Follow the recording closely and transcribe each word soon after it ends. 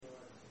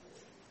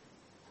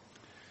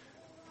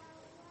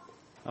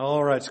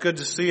All right, it's good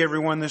to see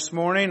everyone this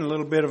morning. A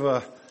little bit of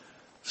a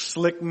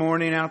slick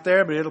morning out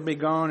there, but it'll be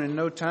gone in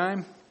no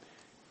time.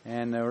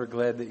 And we're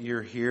glad that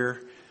you're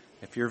here.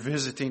 If you're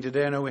visiting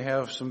today, I know we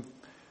have some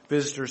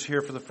visitors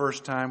here for the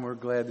first time. We're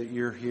glad that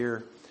you're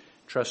here.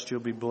 Trust you'll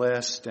be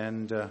blessed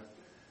and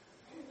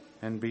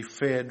be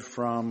fed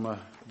from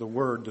the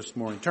Word this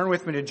morning. Turn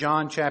with me to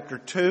John chapter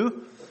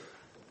 2.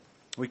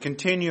 We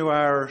continue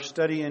our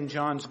study in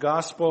John's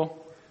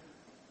Gospel.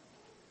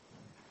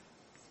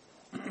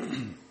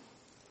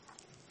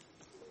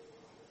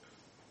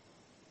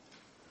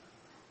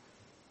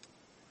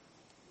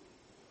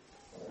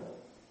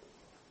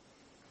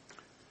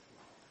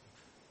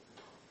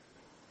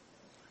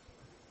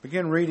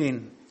 Begin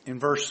reading in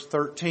verse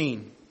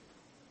 13.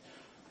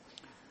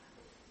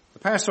 The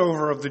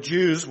Passover of the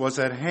Jews was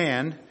at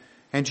hand,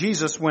 and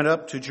Jesus went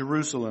up to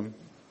Jerusalem.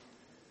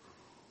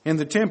 In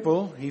the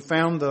temple, he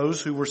found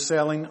those who were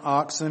selling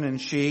oxen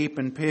and sheep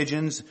and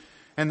pigeons,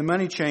 and the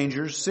money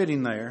changers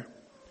sitting there.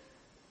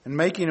 And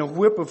making a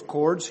whip of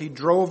cords, he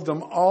drove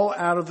them all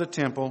out of the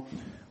temple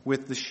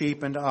with the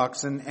sheep and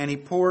oxen, and he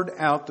poured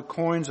out the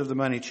coins of the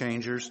money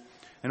changers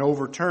and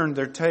overturned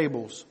their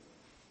tables.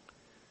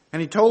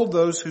 And he told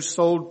those who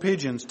sold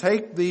pigeons,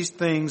 "Take these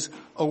things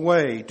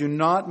away. Do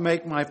not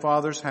make my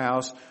Father's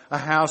house a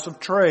house of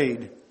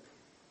trade."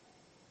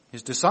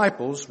 His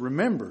disciples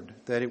remembered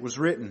that it was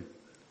written,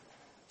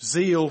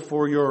 "Zeal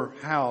for your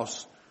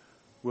house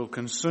will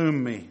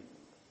consume me."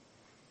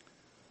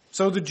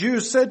 So the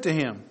Jews said to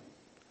him,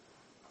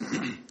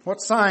 "What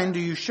sign do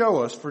you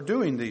show us for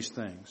doing these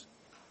things?"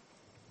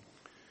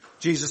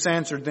 Jesus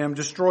answered them,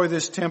 "Destroy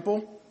this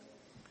temple,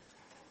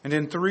 and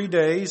in 3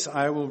 days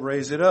I will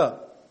raise it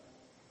up."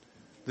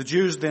 The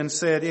Jews then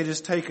said, "It has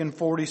taken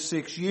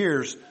 46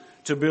 years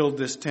to build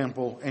this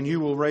temple, and you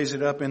will raise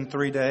it up in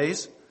 3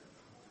 days?"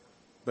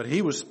 But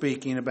he was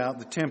speaking about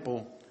the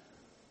temple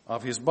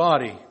of his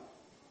body.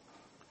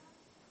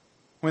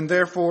 When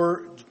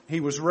therefore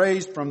he was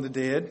raised from the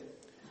dead,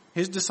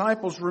 his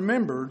disciples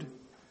remembered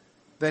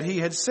that he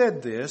had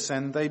said this,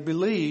 and they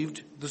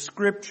believed the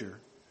scripture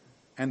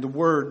and the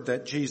word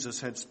that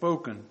Jesus had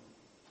spoken.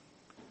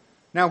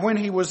 Now when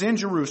he was in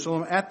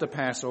Jerusalem at the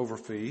Passover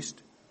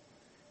feast,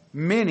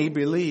 many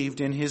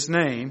believed in his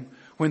name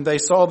when they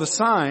saw the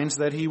signs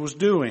that he was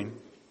doing.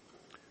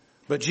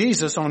 But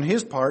Jesus, on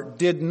his part,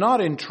 did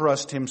not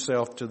entrust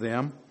himself to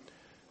them,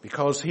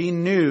 because he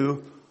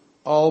knew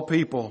all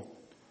people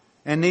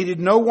and needed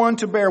no one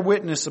to bear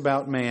witness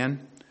about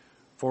man,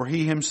 for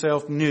he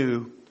himself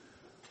knew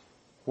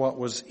what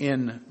was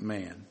in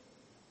man.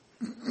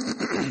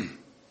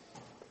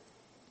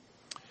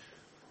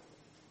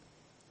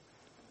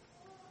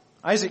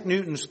 Isaac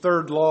Newton's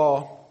third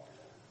law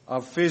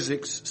of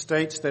physics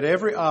states that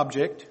every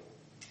object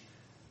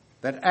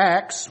that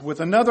acts with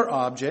another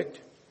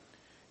object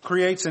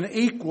creates an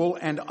equal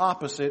and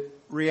opposite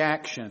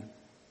reaction.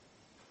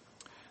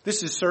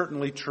 This is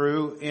certainly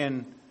true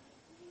in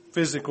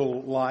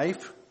physical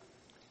life.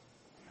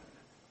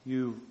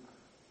 You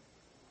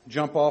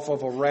jump off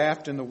of a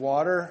raft in the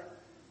water,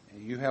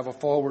 you have a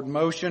forward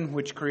motion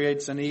which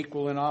creates an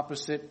equal and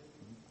opposite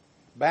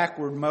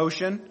backward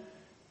motion,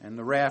 and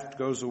the raft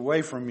goes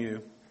away from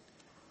you.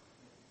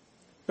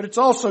 But it's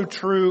also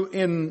true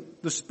in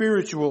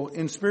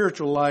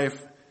spiritual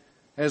life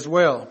as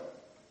well.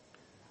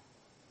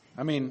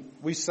 I mean,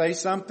 we say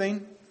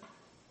something,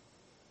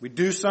 we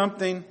do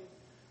something,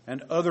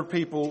 and other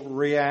people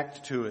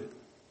react to it.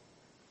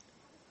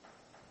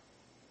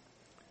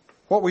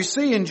 What we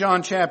see in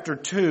John chapter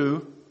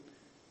 2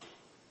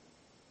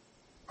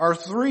 are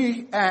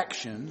 3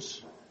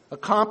 actions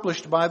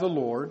accomplished by the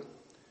Lord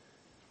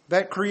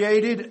that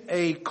created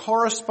a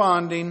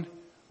corresponding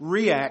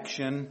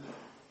reaction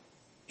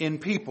in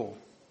people.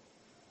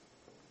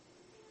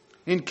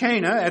 In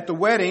Cana, at the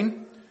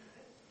wedding,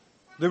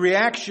 the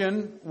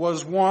reaction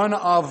was one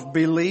of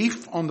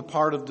belief on the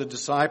part of the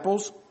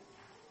disciples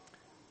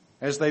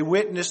as they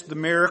witnessed the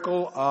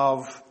miracle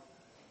of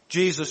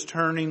Jesus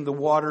turning the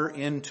water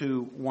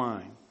into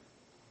wine.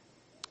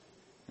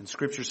 And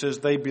Scripture says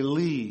they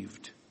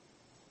believed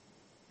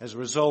as a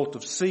result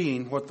of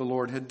seeing what the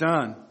Lord had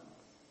done.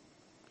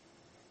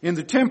 In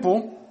the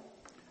temple,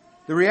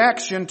 the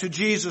reaction to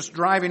Jesus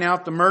driving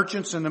out the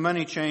merchants and the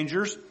money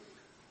changers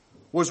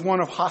was one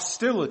of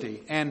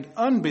hostility and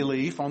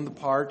unbelief on the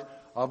part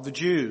of the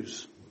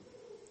Jews.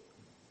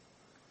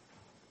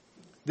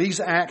 These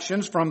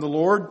actions from the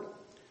Lord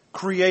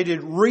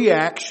created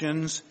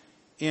reactions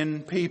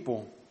in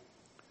people.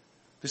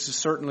 This is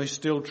certainly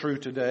still true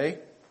today.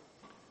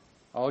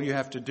 All you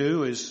have to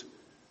do is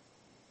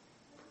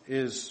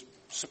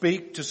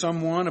speak to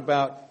someone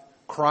about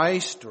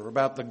Christ or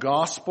about the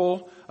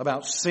gospel,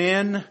 about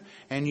sin,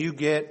 and you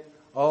get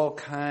all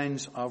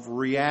kinds of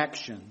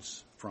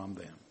reactions from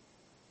them.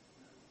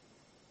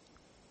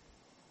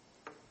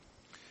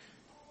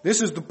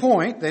 This is the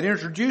point that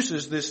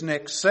introduces this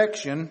next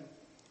section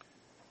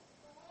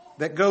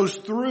that goes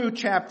through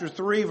chapter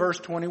 3, verse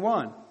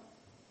 21.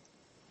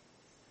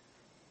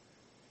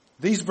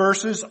 These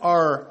verses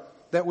are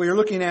that we are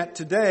looking at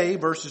today,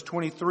 verses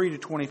 23 to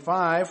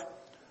 25,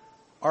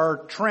 are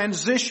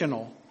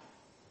transitional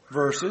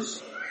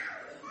verses.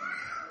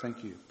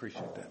 Thank you.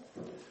 Appreciate that.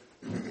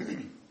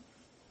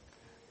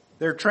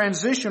 They're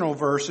transitional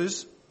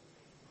verses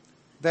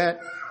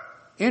that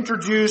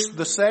introduce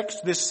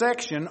this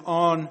section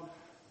on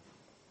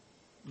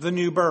the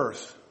new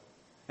birth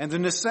and the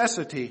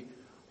necessity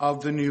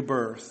of the new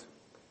birth.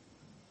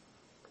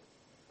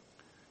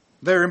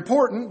 They're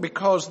important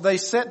because they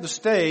set the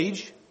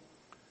stage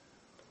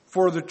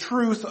for the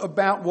truth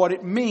about what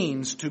it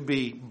means to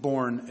be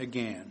born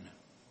again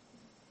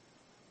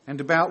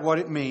and about what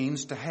it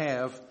means to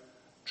have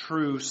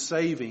true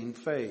saving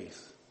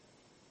faith.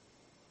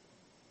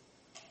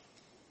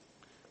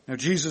 Now,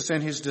 Jesus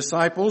and his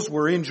disciples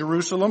were in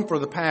Jerusalem for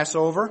the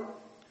Passover,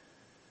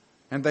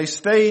 and they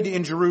stayed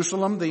in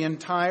Jerusalem the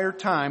entire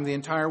time, the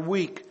entire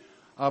week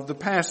of the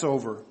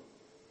Passover.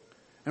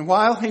 And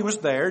while he was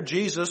there,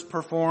 Jesus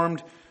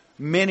performed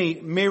many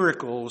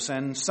miracles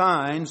and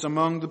signs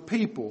among the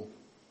people.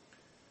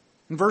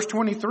 And verse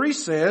 23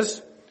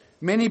 says,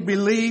 many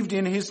believed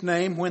in his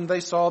name when they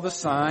saw the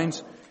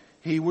signs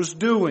he was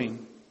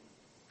doing.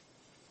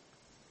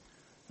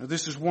 Now,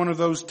 this is one of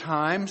those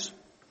times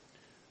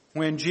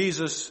when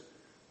Jesus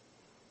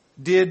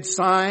did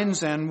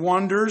signs and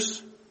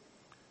wonders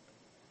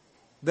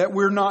that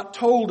we're not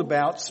told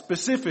about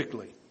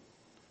specifically.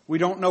 We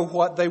don't know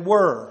what they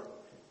were.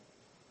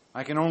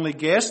 I can only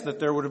guess that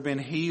there would have been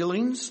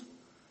healings,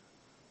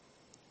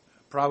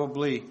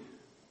 probably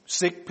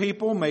sick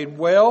people made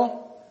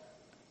well,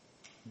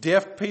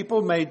 deaf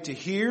people made to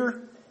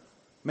hear,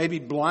 maybe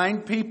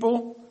blind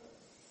people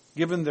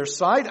given their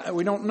sight.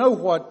 We don't know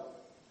what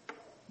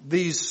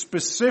these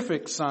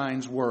specific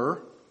signs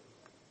were.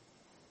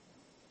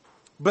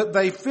 But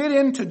they fit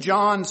into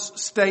John's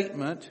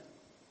statement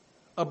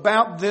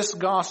about this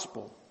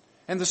gospel.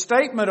 And the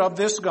statement of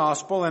this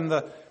gospel and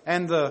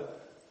the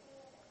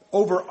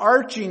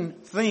overarching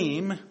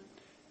theme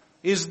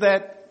is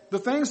that the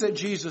things that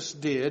Jesus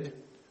did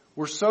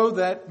were so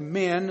that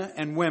men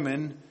and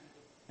women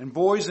and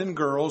boys and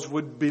girls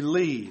would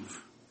believe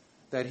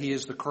that he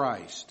is the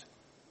Christ,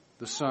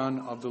 the Son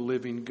of the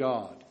living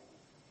God.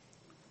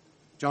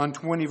 John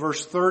 20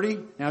 verse 30,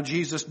 now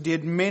Jesus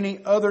did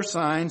many other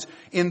signs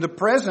in the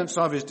presence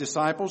of his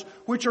disciples,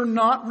 which are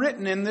not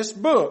written in this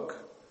book.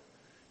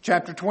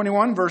 Chapter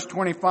 21 verse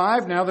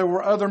 25, now there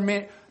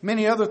were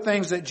many other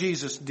things that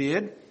Jesus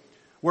did.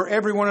 Were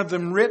every one of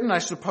them written, I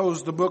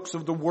suppose the books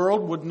of the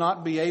world would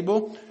not be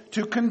able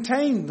to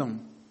contain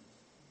them.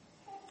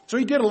 So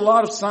he did a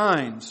lot of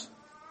signs.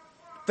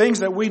 Things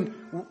that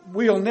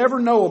we'll never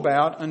know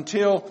about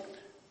until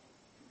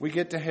we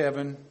get to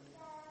heaven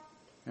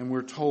and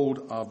we're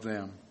told of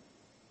them.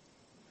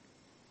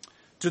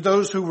 To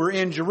those who were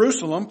in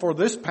Jerusalem for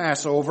this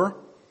Passover,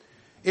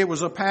 it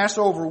was a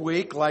Passover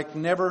week like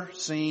never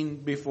seen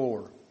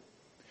before.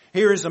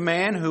 Here is a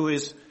man who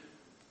is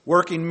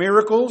working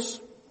miracles,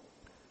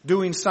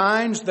 doing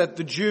signs that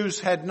the Jews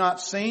had not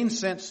seen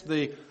since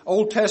the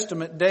Old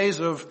Testament days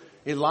of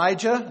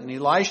Elijah and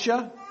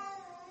Elisha.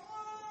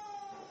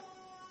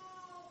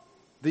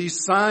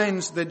 These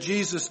signs that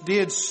Jesus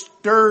did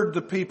stirred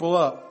the people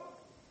up.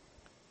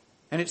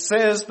 And it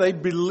says they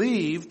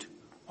believed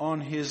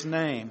on his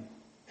name.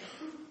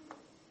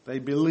 They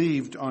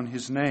believed on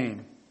his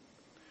name.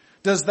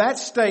 Does that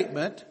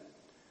statement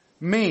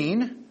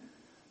mean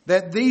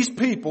that these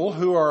people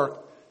who are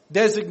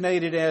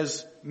designated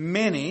as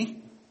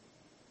many,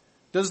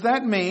 does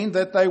that mean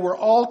that they were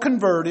all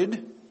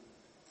converted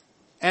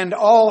and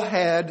all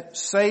had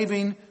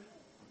saving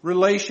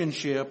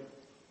relationship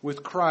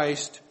with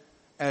Christ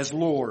as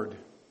Lord?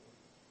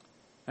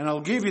 And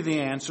I'll give you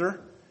the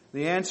answer.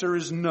 The answer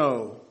is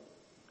no.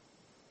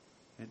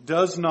 It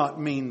does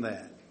not mean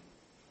that.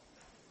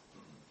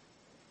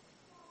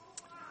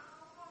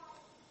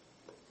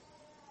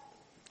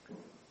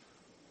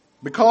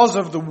 Because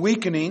of the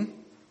weakening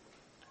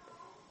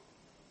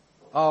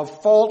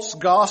of false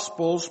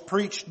gospels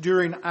preached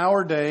during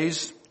our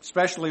days,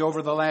 especially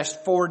over the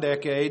last 4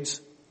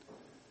 decades,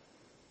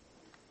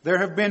 there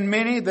have been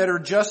many that are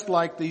just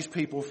like these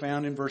people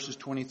found in verses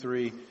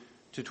 23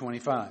 to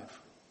 25.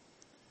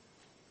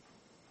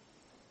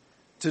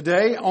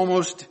 Today,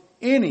 almost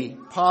any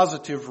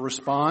positive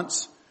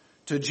response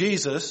to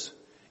Jesus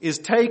is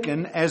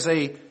taken as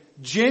a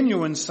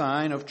genuine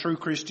sign of true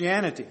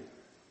Christianity.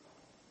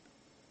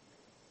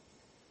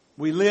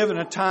 We live in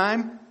a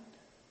time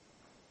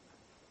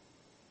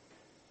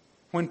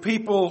when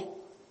people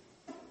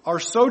are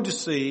so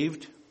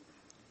deceived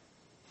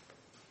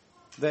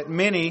that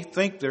many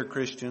think they're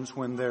Christians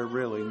when they're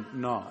really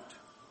not.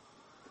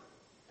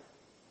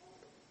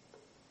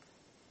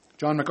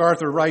 John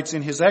MacArthur writes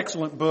in his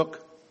excellent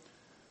book,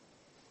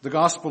 The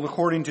Gospel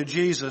According to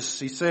Jesus,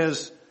 he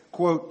says,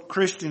 quote,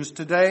 Christians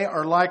today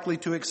are likely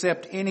to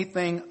accept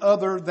anything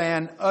other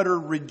than utter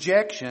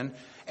rejection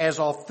as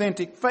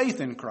authentic faith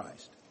in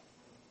Christ.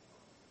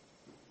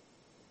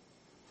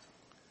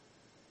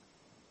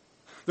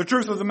 The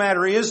truth of the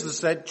matter is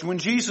that when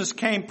Jesus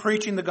came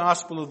preaching the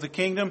gospel of the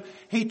kingdom,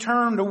 He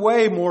turned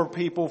away more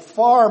people,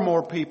 far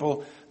more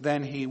people,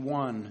 than He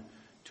won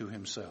to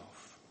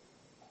Himself.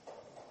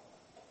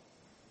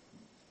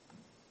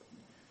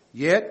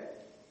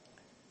 Yet,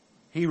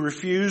 He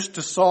refused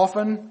to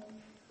soften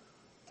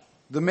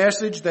the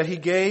message that He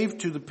gave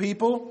to the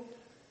people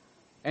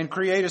and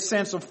create a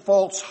sense of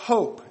false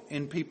hope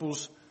in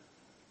people's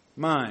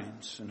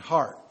minds and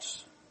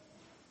hearts.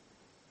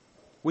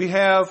 We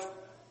have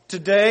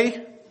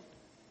today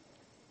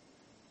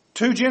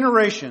 2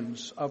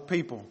 generations of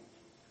people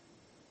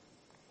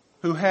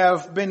who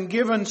have been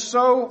given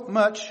so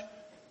much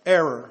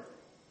error,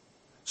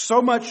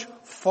 so much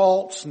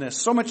falseness,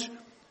 so much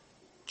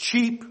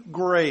cheap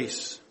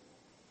grace,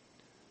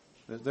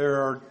 that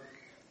there are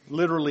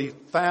literally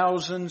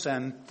thousands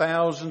and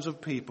thousands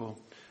of people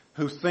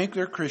who think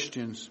they're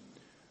Christians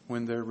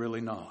when they're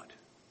really not.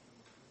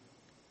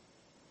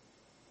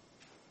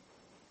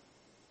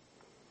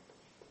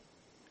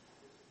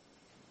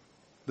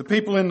 The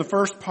people in the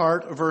first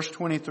part of verse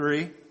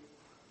 23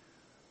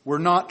 were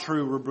not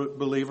true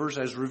believers,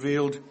 as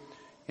revealed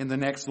in the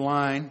next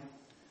line.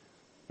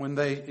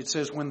 It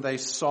says when they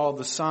saw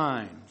the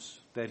signs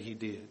that He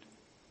did.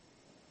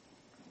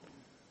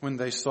 When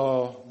they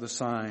saw the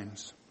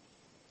signs.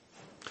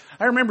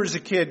 I remember as a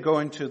kid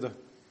going to the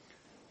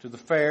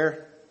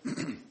fair,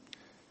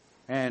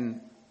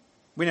 and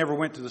we never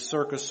went to the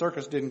circus.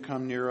 Circus didn't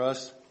come near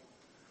us,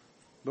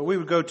 but we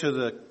would go to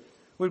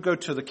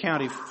the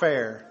county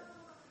fair,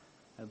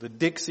 the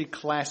Dixie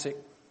Classic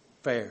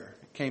Fair.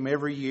 It came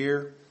every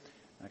year.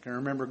 I can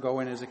remember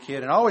going as a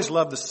kid, and I always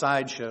loved the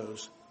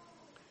sideshows,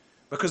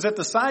 because at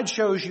the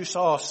sideshows you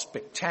saw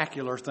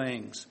spectacular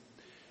things.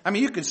 I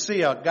mean, you could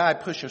see a guy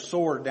push a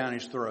sword down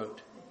his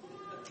throat.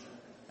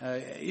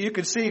 You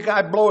could see a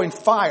guy blowing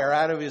fire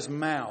out of his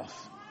mouth.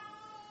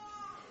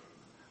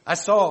 I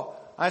saw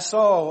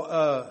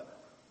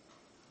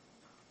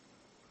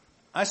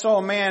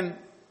a man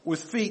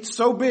with feet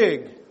so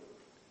big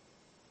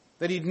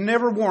that he'd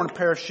never worn a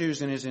pair of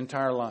shoes in his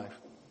entire life.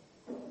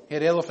 He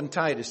had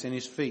elephantitis in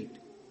his feet.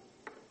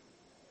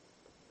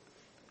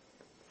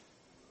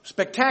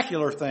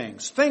 Spectacular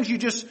things. Things you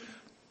just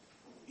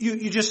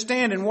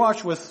stand and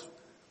watch with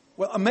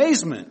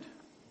amazement.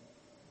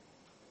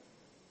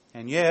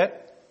 And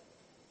yet,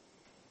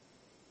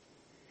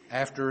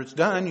 after it's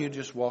done, you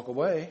just walk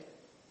away.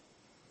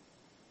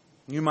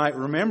 You might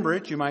remember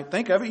it. You might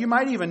think of it. You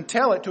might even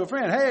tell it to a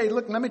friend. Hey,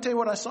 look, let me tell you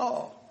what I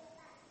saw.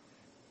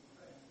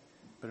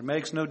 But it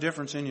makes no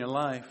difference in your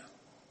life.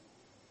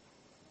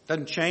 It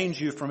doesn't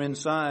change you from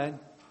inside.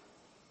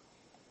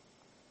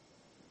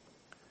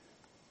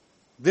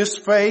 This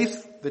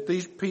faith that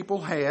these people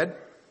had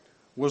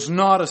was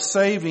not a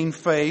saving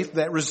faith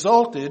that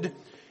resulted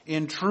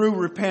in true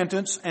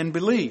repentance and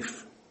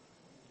belief.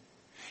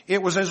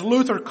 It was, as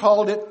Luther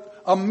called it,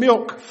 a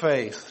milk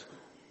faith.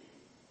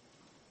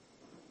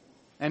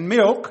 And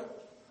milk,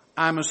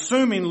 I'm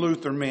assuming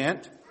Luther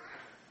meant,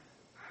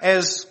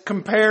 as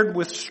compared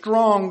with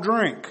strong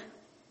drink.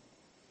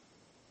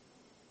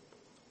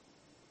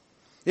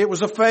 It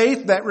was a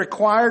faith that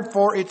required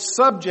for its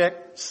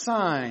subject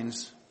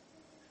signs.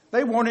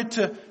 They wanted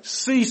to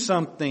see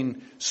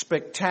something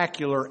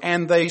spectacular,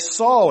 and they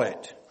saw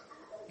it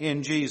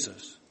in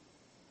Jesus.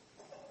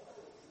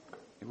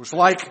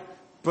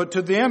 But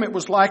to them it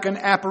was like an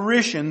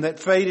apparition that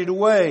faded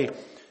away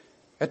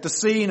at the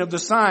seeing of the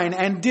sign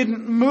and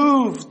didn't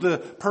move the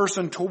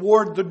person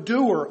toward the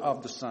doer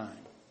of the sign,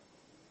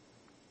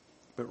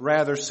 but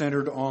rather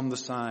centered on the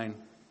sign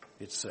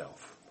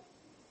itself.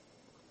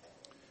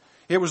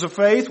 It was a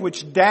faith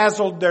which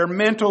dazzled their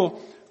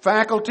mental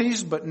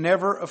faculties but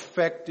never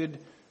affected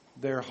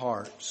their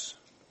hearts.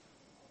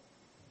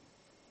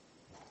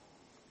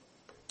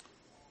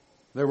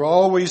 They were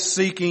always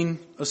seeking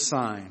a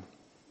sign.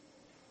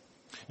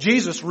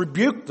 Jesus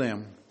rebuked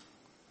them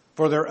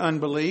for their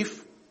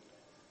unbelief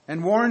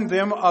and warned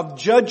them of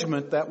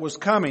judgment that was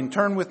coming.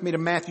 Turn with me to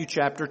Matthew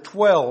chapter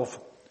 12,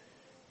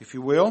 if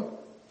you will.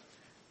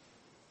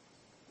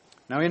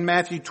 Now in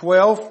Matthew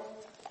 12,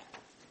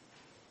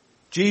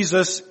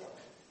 Jesus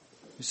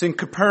is in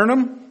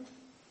Capernaum.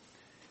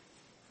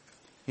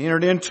 He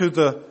entered into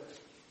the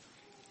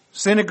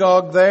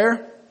synagogue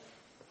there.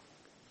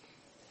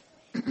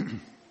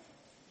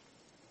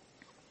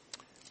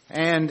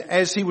 And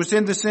as he was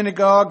in the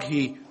synagogue,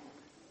 he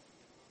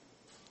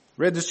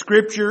read the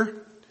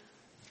scripture.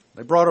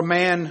 They brought a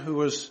man who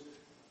was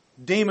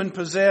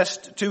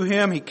demon-possessed to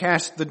him. He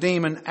cast the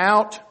demon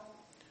out.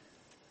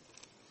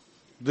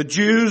 The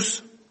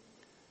Jews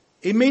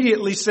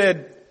immediately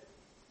said,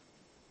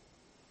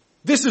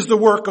 "This is the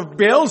work of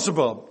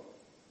Beelzebub.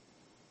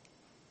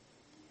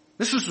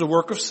 This is the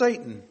work of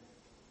Satan."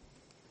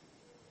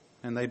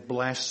 And they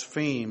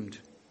blasphemed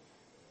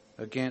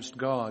against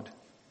God.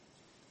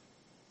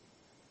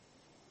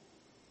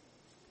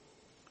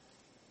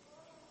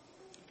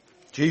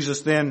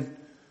 Jesus then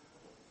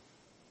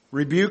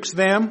rebukes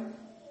them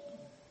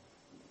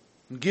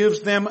and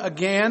gives them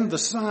again the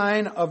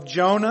sign of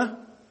Jonah.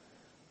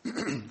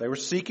 They were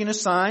seeking a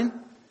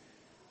sign.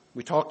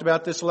 We talked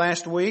about this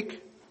last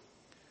week.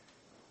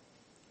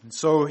 And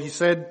so he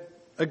said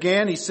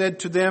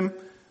to them,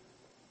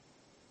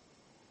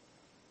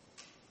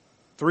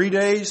 3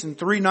 days and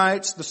 3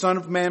 nights the Son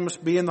of Man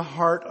must be in the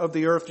heart of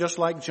the earth, just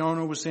like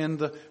Jonah was in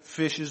the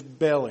fish's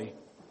belly.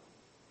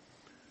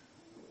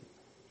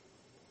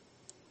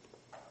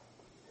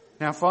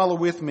 Now follow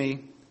with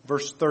me,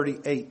 verse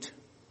 38.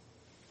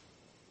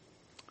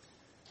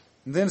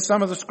 And then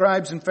some of the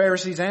scribes and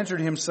Pharisees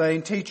answered him,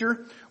 saying,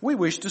 Teacher, we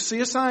wish to see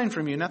a sign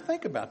from you. Now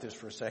think about this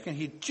for a second.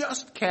 He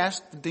just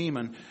cast the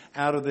demon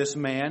out of this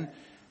man.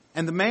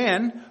 And the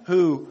man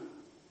who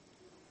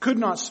could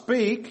not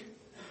speak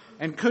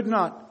and could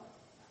not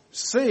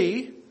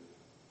see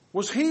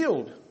was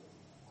healed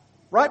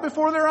right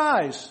before their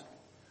eyes.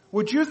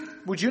 Would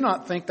you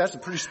not think that's a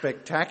pretty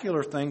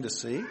spectacular thing to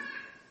see?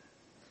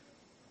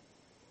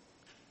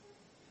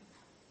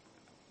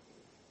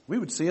 We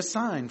would see a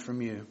sign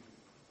from you.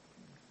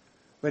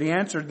 But he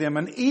answered them,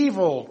 an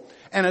evil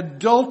and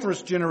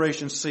adulterous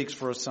generation seeks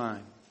for a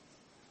sign.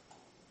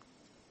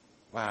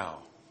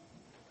 Wow.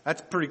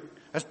 That's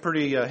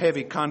pretty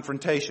heavy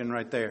confrontation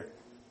right there.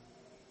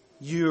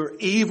 You're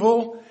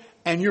evil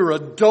and you're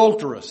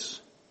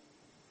adulterous.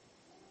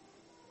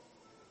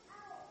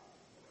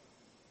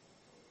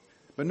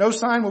 But no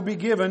sign will be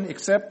given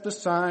except the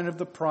sign of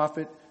the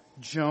prophet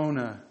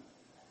Jonah.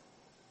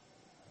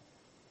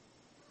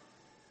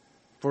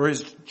 For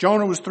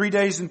Jonah was 3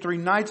 days and 3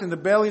 nights in the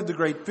belly of the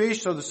great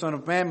fish, so the Son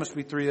of Man must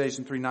be 3 days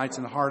and 3 nights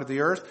in the heart of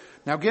the earth.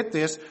 Now get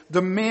this,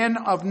 the men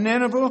of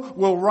Nineveh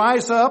will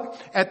rise up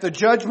at the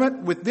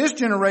judgment with this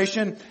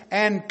generation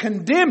and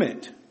condemn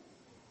it.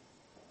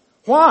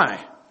 Why?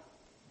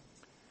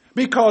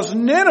 Because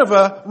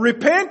Nineveh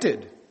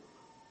repented.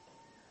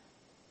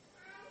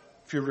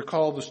 If you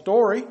recall the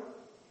story,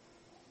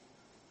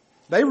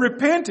 they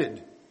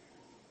repented.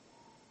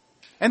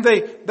 And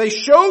they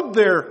showed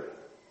their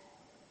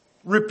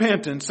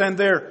repentance and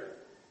their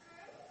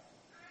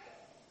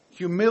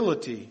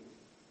humility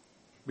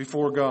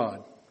before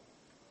God.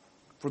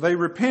 For they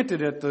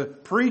repented at the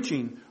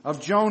preaching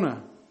of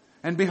Jonah.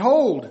 And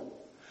behold,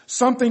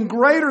 something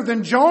greater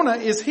than Jonah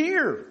is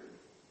here.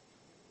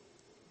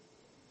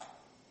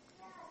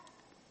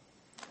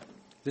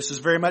 This is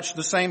very much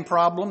the same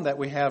problem that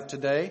we have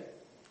today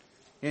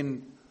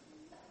in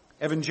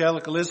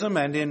evangelicalism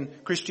and in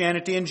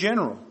Christianity in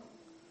general,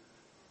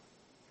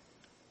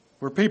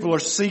 where people are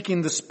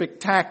seeking the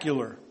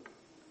spectacular.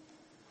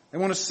 They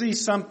want to see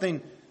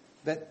something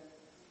that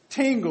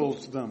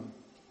tingles them.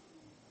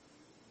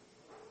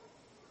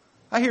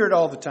 I hear it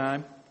all the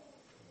time.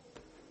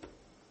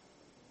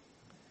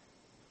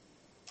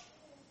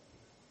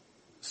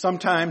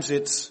 Sometimes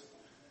it's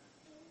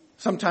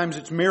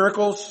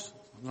miracles.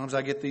 Sometimes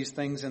I get these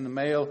things in the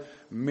mail.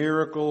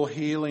 Miracle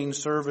healing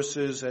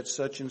services at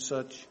such and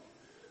such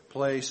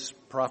place.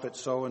 Prophet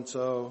so and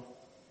so.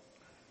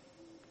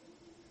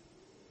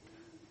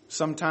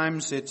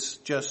 Sometimes it's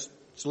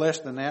less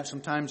than that.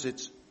 Sometimes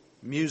it's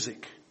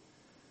music.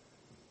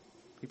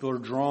 People are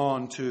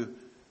drawn to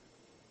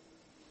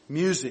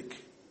music.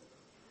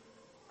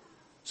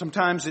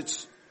 Sometimes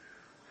it's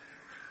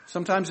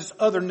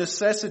other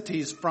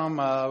necessities from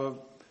an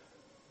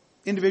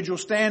individual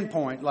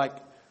standpoint, like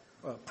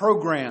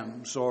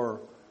programs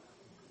or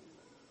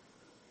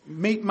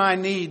meet my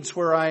needs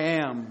where I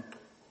am.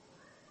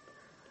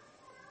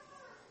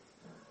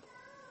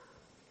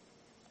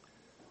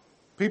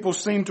 People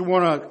seem to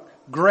want to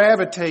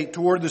gravitate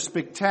toward the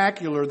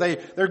spectacular.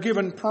 They're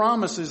given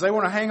promises. They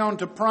want to hang on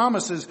to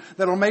promises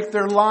that will make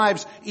their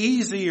lives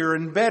easier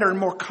and better and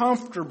more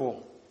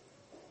comfortable.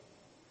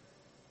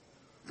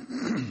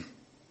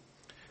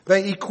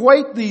 They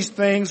equate these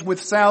things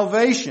with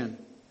salvation.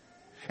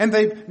 And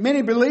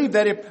many believe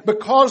that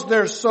because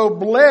they're so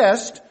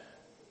blessed,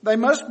 they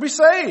must be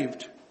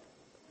saved.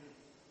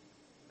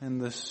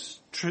 And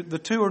the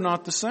two are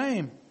not the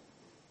same.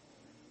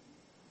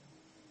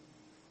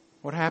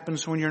 What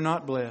happens when you're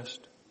not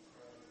blessed?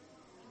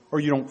 Or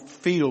you don't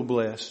feel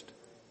blessed?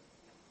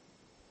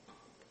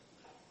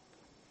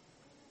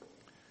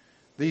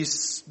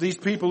 These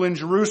people in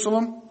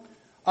Jerusalem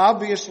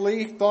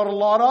obviously thought a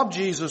lot of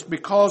Jesus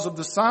because of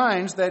the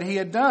signs that he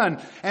had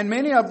done. And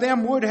many of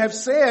them would have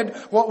said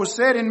what was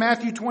said in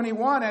Matthew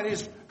 21 at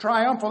his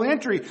triumphal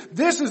entry.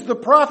 This is the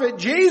prophet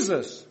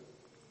Jesus.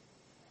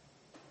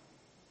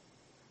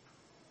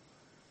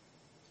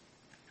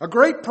 A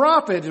great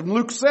prophet in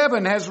Luke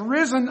 7 has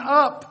risen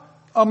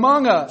up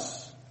among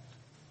us.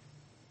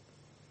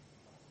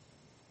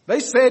 They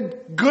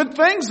said good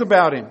things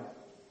about him.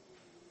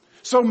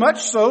 So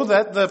much so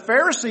that the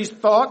Pharisees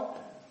thought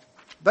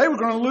they were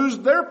going to lose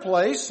their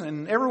place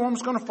and everyone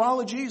was going to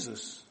follow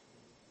Jesus.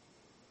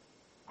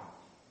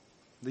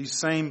 These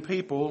same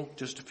people,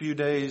 just a few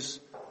days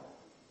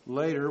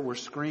later, were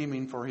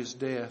screaming for his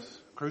death.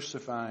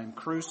 Crucify him,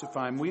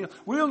 crucify him.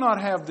 We'll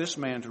not have this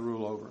man to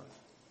rule over us.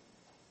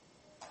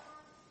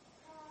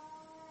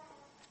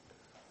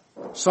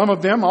 Some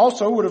of them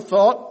also would have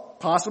thought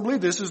possibly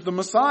this is the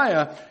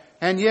Messiah,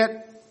 and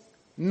yet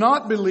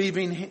not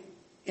believing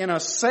in a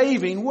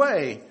saving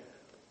way.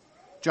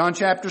 John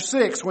chapter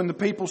 6, when the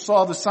people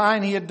saw the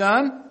sign he had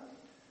done,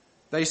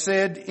 they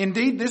said,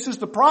 "Indeed, this is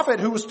the prophet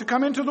who was to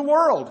come into the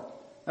world."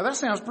 Now that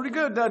sounds pretty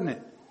good, doesn't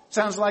it?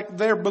 Sounds like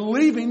they're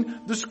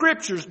believing the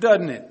Scriptures,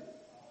 doesn't it?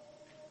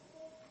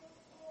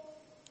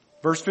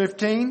 Verse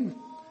 15,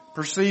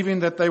 perceiving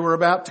that they were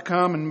about to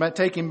come and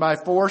take him by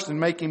force and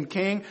make him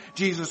king,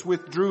 Jesus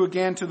withdrew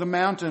again to the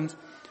mountains.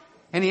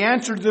 And he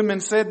answered them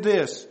and said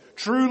this,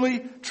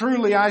 "Truly,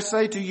 truly, I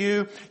say to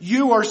you,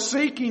 you are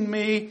seeking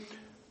me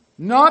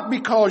not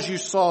because you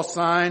saw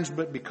signs,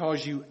 but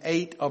because you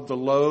ate of the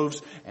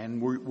loaves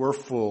and were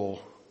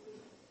full."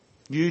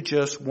 You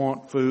just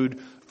want food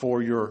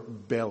for your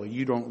belly.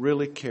 You don't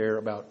really care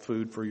about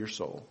food for your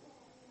soul.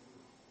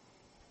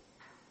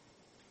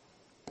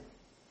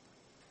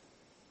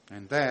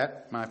 And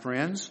that, my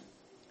friends,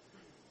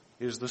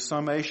 is the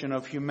summation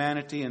of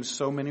humanity in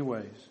so many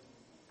ways.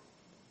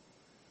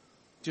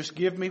 Just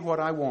give me what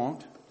I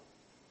want,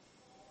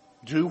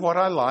 do what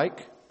I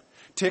like,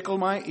 tickle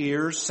my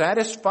ears,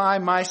 satisfy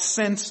my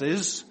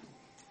senses,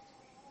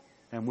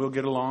 and we'll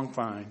get along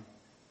fine.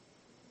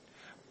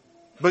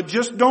 But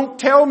just don't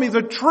tell me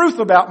the truth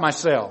about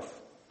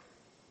myself.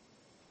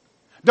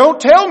 Don't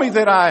tell me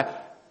that I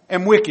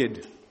am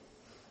wicked.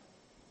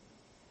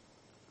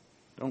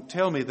 Don't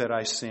tell me that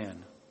I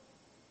sin.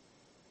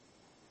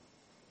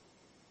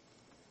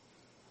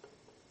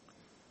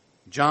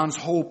 John's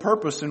whole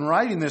purpose in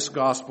writing this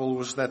gospel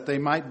was that they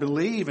might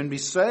believe and be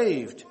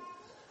saved.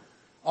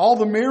 All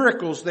the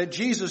miracles that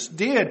Jesus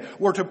did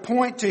were to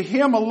point to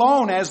Him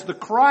alone as the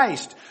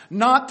Christ,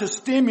 not to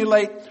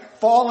stimulate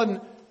fallen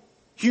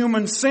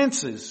human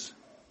senses.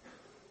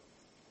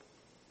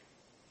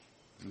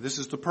 This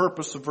is the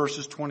purpose of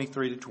verses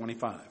 23 to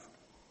 25.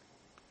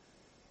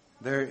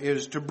 There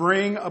is to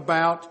bring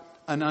about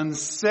an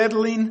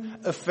unsettling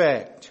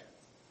effect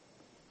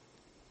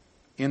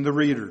in the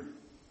reader.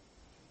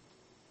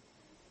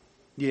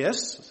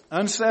 Yes,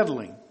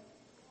 unsettling.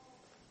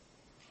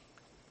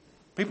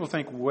 People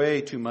think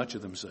way too much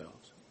of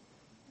themselves.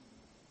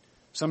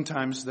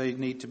 Sometimes they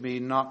need to be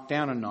knocked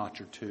down a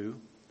notch or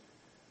two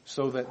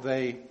so that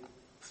they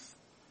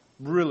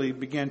really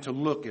begin to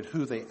look at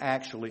who they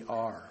actually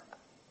are.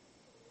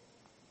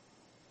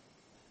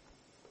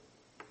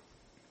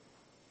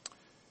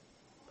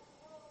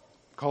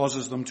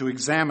 Causes them to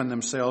examine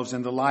themselves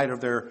in the light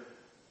of their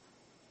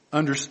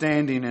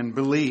understanding and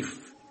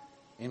belief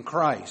in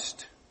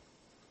Christ.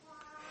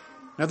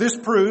 Now this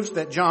proves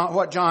that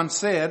what John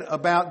said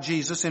about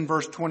Jesus in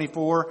verse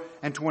 24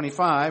 and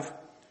 25,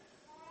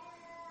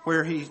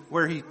 where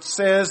he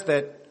says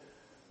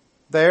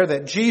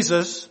that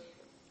Jesus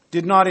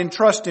did not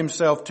entrust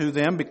himself to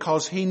them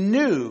because he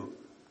knew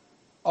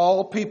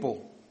all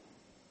people.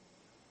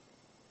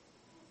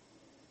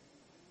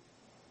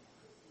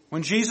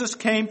 When Jesus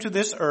came to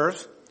this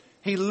earth,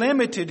 he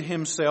limited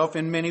himself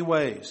in many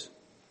ways.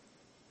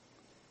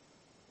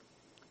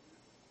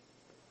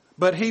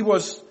 But he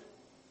was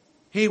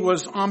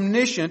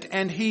omniscient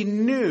and he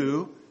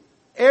knew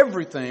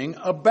everything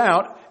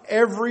about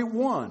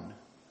everyone.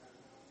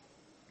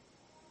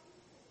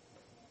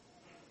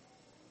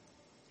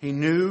 He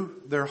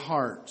knew their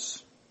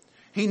hearts.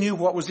 He knew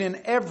what was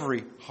in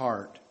every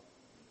heart.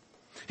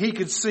 He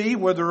could see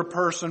whether a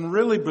person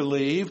really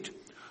believed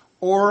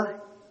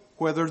or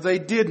whether they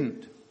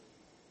didn't.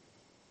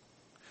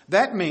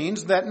 That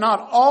means that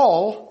not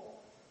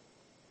all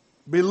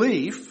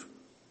belief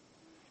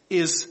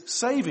is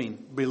saving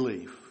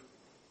belief.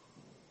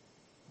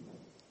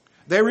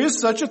 There is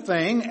such a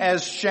thing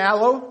as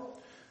shallow,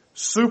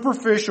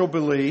 superficial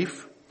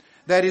belief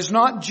that is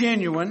not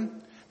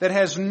genuine, that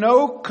has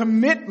no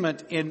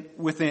commitment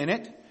within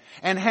it,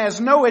 and has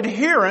no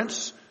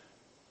adherence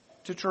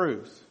to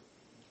truth.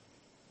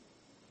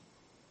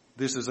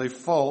 This is a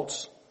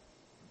false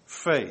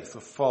faith,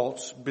 a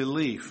false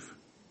belief.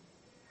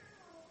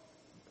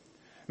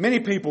 Many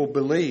people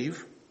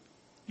believe.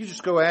 You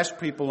just go ask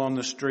people on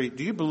the street,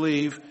 "Do you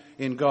believe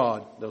in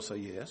God?" They'll say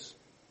yes.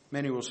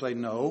 Many will say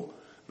no,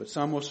 but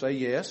some will say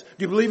yes. "Do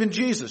you believe in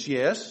Jesus?"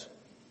 Yes.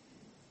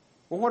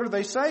 Well, what are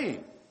they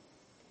saying?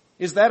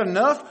 Is that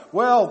enough?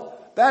 Well,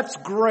 that's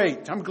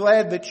great. I'm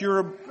glad that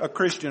you're a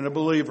Christian, a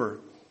believer.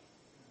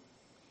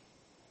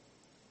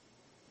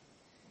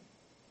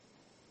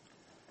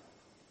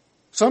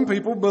 Some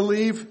people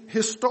believe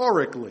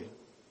historically.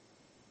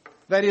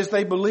 That is,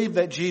 they believe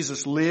that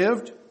Jesus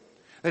lived,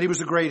 that he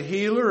was a great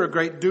healer, a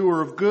great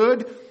doer of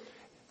good,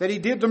 that he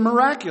did the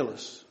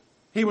miraculous.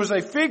 He was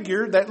a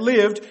figure that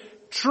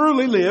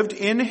truly lived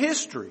in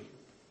history.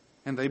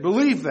 And they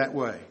believe that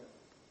way.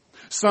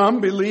 Some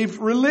believe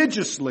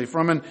religiously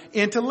from an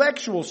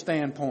intellectual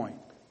standpoint.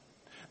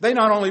 They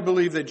not only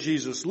believe that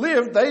Jesus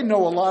lived, they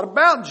know a lot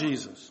about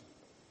Jesus.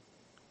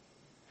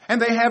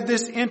 And they have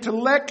this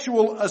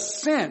intellectual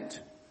assent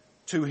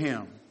to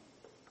him.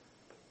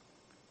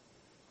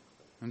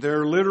 And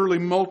there are literally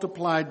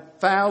multiplied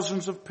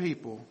thousands of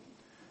people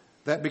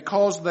that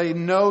because they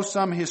know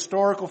some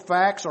historical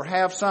facts or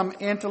have some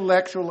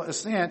intellectual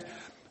assent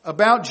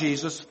about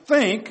Jesus,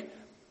 think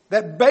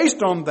that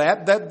based on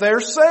that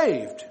they're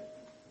saved.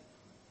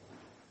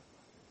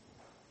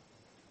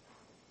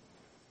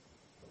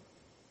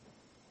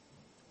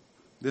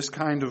 This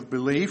kind of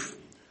belief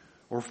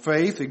or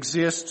faith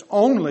exists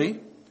only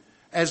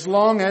as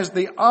long as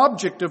the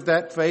object of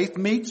that faith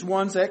meets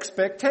one's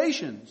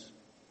expectations.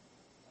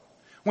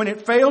 When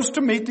it fails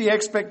to meet the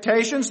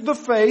expectations, the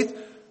faith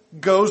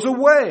goes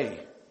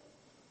away.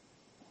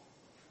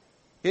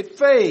 It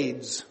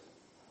fades.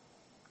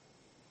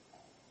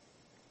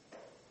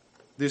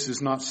 This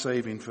is not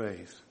saving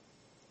faith.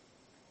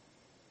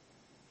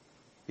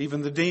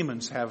 Even the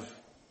demons have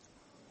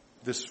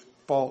this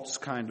false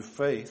kind of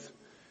faith.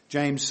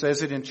 James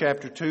says it in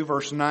chapter 2,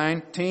 verse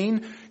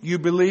 19. You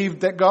believe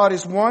that God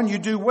is one, you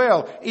do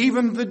well.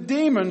 Even the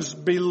demons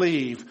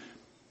believe.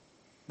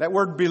 That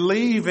word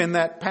believe in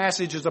that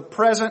passage is a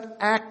present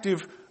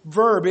active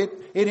verb.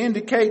 It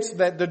indicates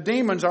that the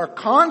demons are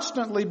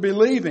constantly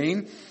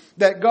believing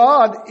that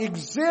God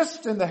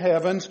exists in the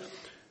heavens.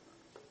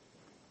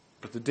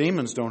 But the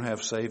demons don't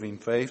have saving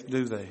faith,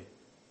 do they?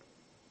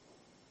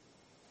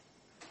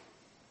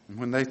 And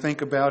when they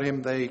think about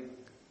Him, they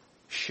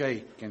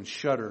shake and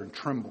shudder and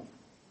tremble.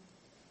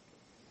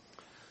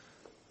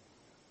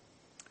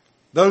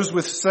 Those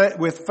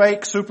with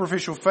fake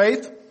superficial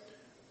faith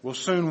will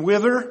soon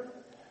wither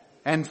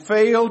and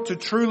fail to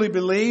truly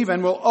believe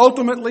and will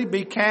ultimately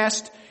be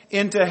cast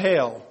into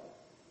hell.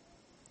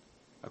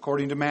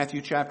 According to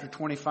Matthew chapter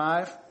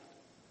 25,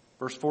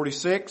 verse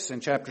 46,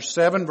 and chapter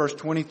 7, verse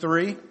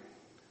 23,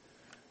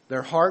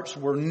 their hearts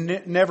were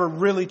never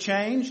really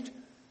changed,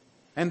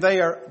 and they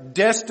are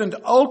destined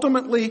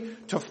ultimately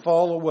to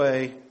fall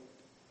away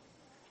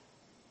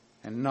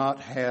and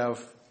not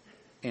have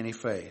any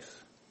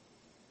faith.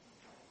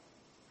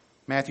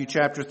 Matthew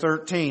chapter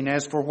 13,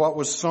 as for what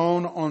was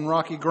sown on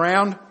rocky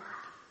ground,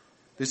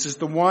 this is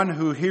the one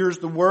who hears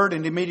the word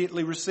and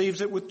immediately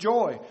receives it with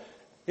joy.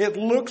 It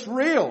looks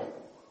real.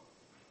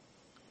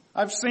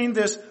 I've seen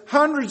this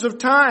hundreds of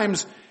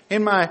times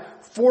in my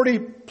 40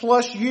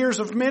 plus years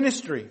of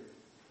ministry,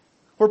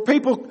 where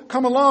people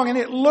come along and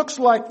it looks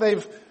like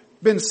they've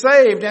been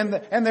saved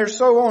and they're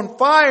so on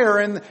fire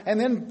and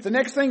then the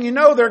next thing you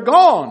know, they're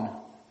gone.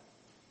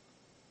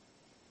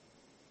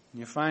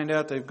 You find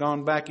out they've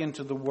gone back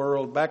into the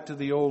world, back to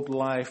the old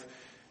life,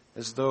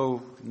 as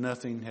though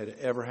nothing had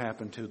ever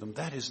happened to them.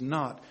 That is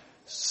not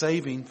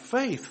saving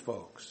faith,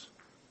 folks.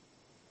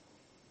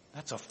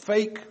 That's a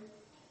fake,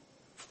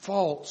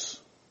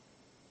 false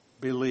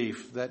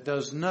belief that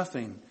does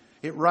nothing.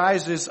 It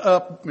rises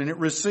up and it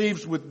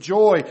receives with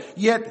joy,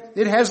 yet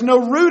it has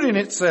no root in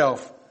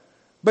itself,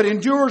 but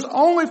endures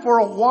only for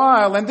a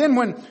while. And then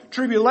when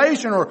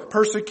tribulation or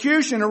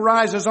persecution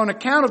arises on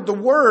account of the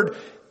word,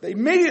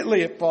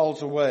 immediately it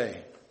falls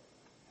away.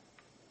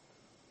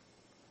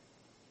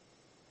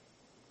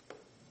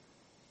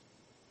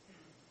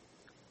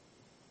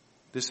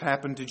 This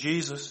happened to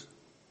Jesus,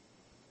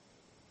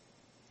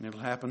 and it'll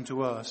happen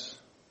to us.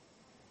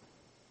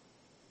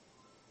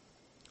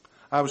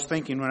 I was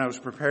thinking when I was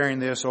preparing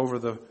this over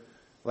the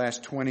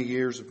last 20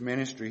 years of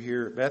ministry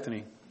here at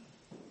Bethany,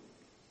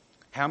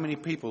 how many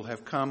people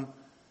have come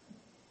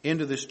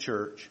into this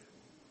church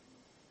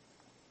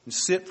and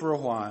sit for a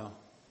while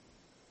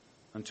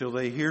until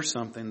they hear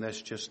something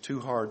that's just too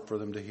hard for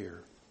them to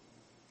hear.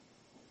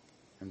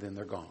 And then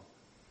they're gone.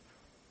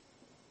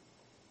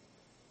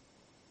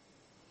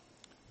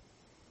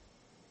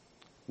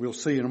 We'll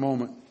see in a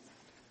moment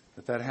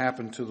that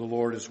happened to the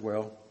Lord as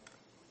well.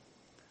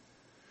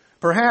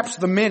 Perhaps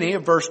the many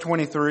of verse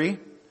 23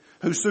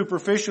 who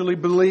superficially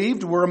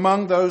believed were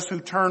among those who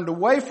turned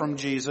away from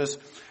Jesus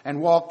and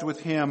walked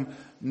with Him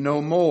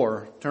no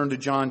more. Turn to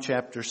John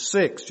chapter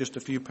 6, just a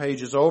few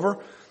pages over.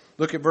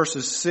 Look at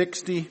verses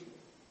 60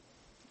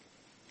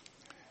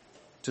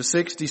 to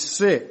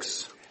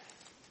 66.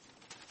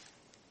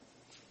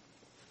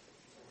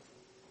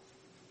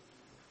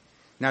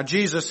 Now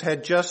Jesus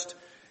had just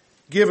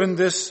given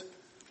these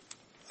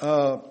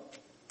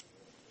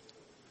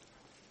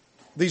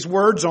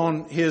words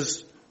on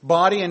His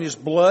body and His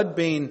blood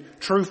being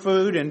true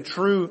food and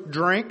true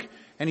drink.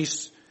 And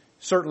He's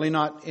certainly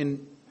not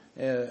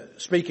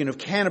speaking of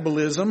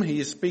cannibalism. He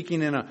is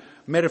speaking in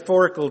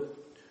metaphorical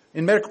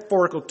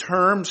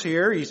terms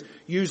here. He's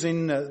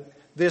using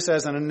this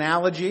as an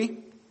analogy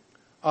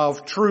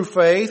of true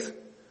faith.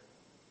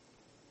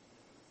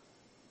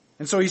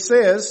 And so He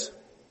says,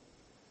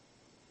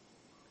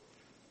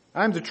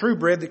 I'm the true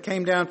bread that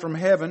came down from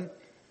heaven.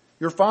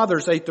 Your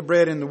fathers ate the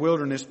bread in the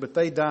wilderness, but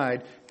they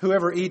died.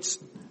 Whoever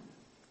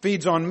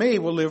feeds on me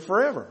will live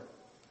forever.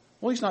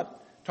 Well, He's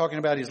not talking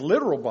about His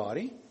literal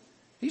body.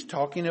 He's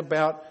talking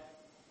about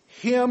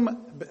Him,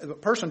 the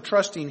person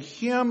trusting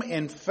Him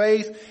in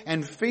faith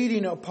and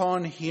feeding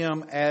upon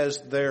Him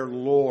as their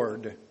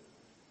Lord.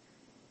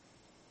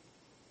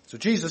 So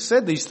Jesus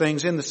said these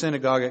things in the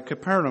synagogue at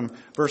Capernaum,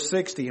 verse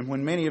 60, and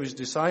when many of His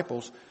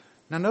disciples,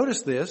 now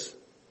notice this,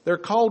 they're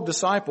called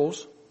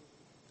disciples,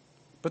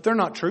 but they're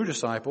not true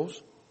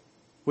disciples,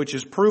 which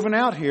is proven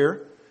out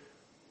here.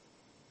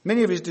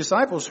 Many of His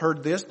disciples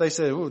heard this. They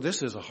said, oh,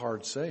 this is a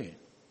hard saying.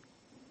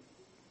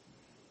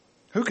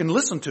 Who can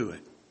listen to it?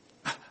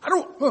 I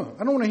don't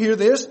want to hear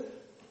this.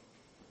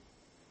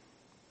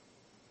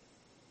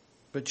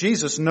 But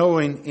Jesus,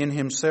 knowing in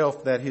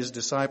himself that his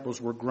disciples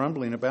were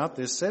grumbling about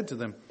this, said to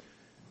them,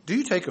 "Do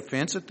you take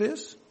offense at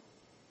this?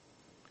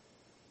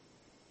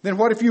 Then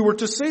what if you were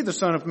to see the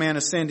Son of Man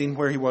ascending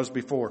where he was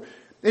before?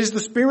 It is the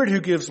Spirit who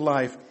gives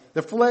life.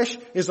 The flesh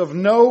is of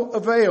no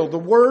avail. The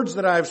words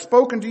that I have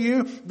spoken to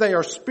you, they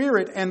are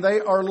spirit and they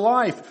are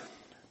life.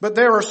 But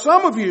there are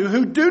some of you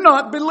who do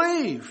not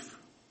believe."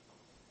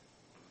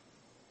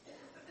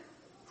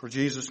 For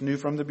Jesus knew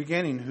from the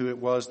beginning who it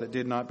was that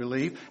did not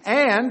believe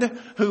and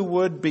who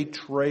would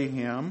betray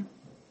him.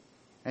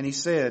 And he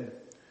said,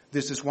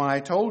 "This is why I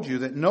told you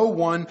that no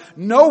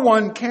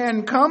one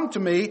can come to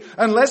me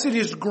unless it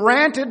is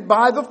granted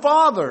by the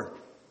Father."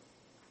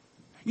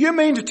 You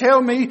mean to tell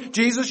me,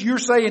 Jesus, you're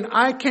saying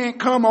I can't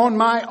come on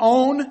my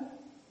own?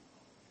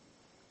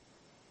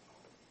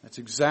 That's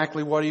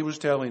exactly what he was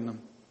telling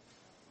them.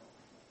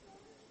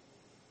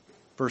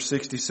 Verse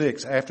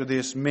 66, after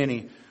this,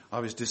 many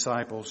of his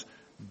disciples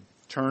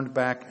turned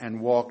back and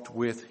walked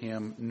with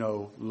him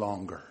no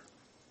longer.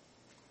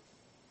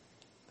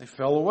 They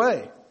fell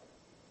away.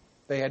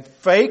 They had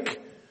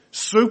fake,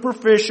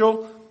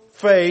 superficial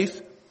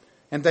faith,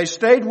 and they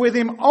stayed with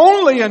him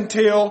only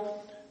until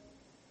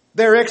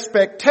their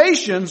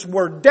expectations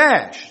were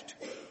dashed.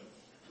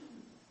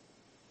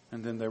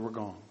 And then they were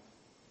gone.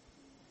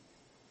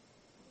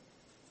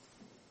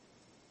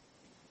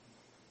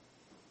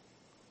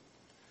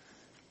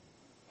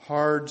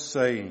 Hard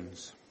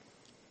sayings.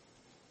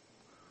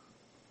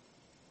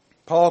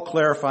 Paul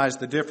clarifies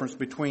the difference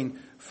between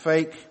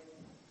fake,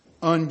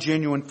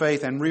 ungenuine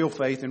faith and real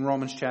faith in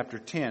Romans chapter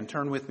 10.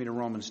 Turn with me to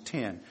Romans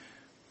 10,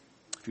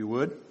 if you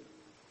would.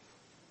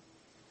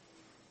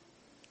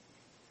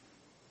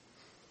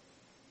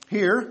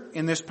 Here,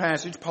 in this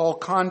passage, Paul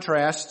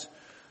contrasts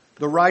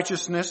the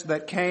righteousness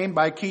that came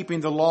by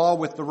keeping the law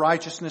with the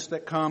righteousness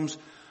that comes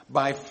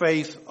by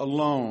faith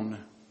alone.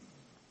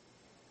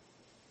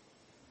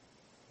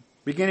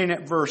 Beginning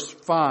at verse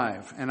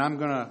 5, and I'm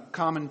going to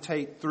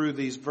commentate through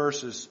these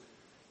verses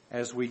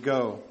as we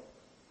go.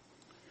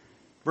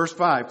 Verse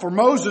 5, for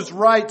Moses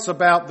writes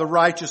about the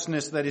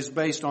righteousness that is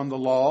based on the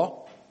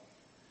law.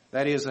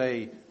 That is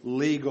a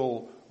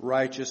legal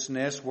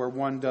righteousness where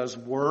one does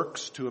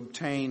works to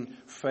obtain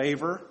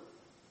favor.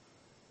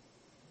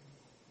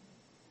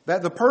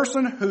 That the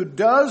person who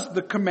does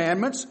the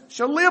commandments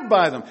shall live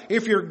by them.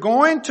 If you're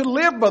going to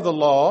live by the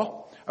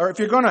law, or if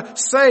you're going to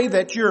say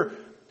that your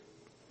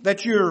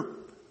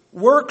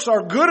works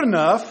are good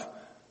enough,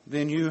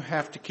 then you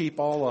have to keep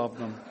all of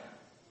them.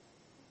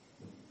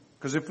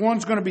 Because if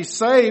one's going to be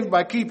saved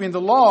by keeping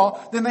the law,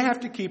 then they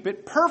have to keep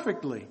it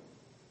perfectly.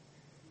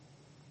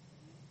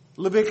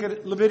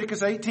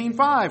 Leviticus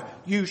 18:5,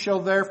 you shall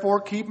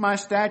therefore keep my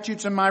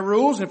statutes and my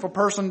rules, and if a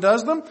person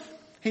does them,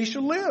 he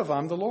shall live.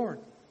 I'm the Lord.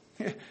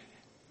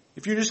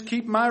 If you just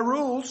keep my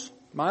rules,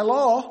 my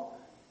law,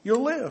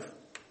 you'll live.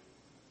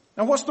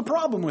 Now what's the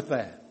problem with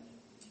that?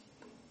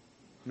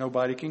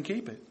 Nobody can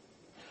keep it.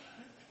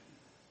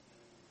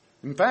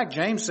 In fact,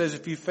 James says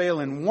if you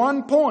fail in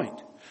one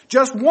point,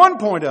 just one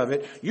point of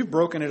it, you've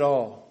broken it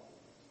all.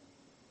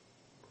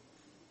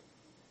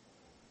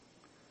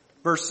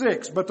 Verse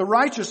 6, but the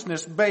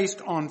righteousness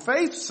based on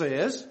faith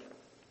says,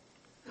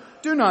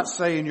 do not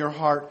say in your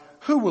heart,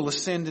 who will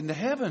ascend into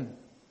heaven?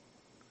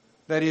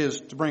 That is,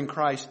 to bring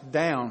Christ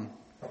down.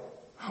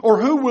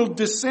 Or who will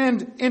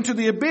descend into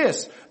the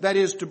abyss? That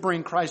is, to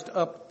bring Christ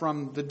up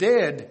from the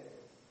dead.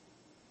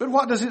 But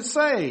what does it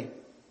say?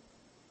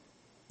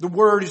 The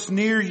word is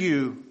near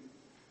you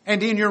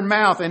and in your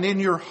mouth and in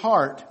your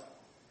heart.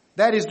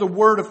 That is the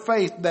word of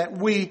faith that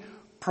we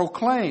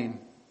proclaim.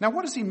 Now,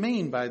 what does he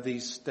mean by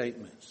these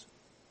statements?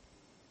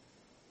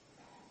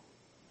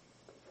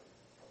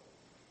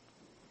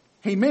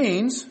 He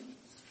means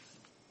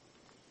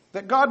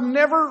that God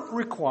never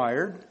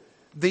required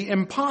the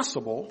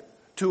impossible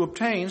to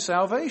obtain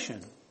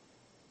salvation.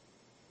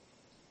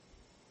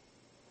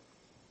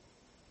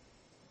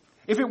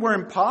 If it were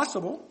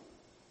impossible,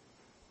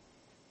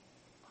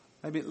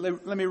 let me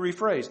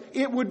rephrase.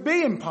 It would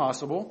be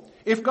impossible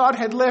if God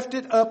had left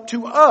it up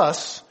to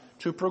us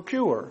to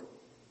procure.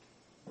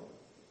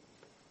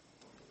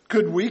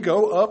 Could we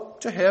go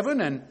up to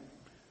heaven and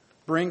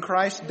bring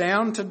Christ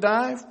down to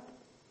die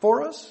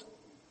for us?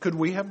 Could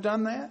we have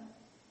done that?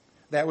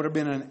 That would have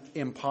been an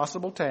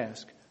impossible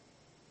task.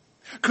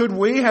 Could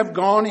we have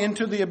gone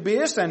into the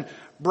abyss and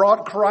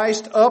brought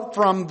Christ up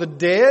from the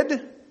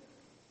dead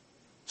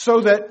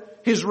so that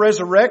his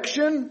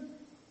resurrection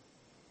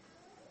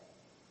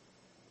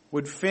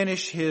would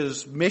finish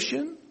his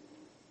mission?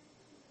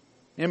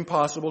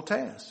 Impossible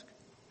task.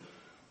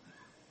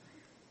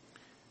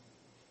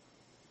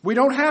 We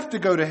don't have to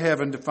go to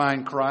heaven to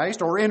find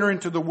Christ or enter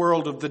into the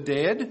world of the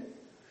dead.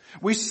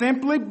 We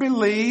simply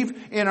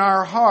believe in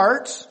our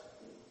hearts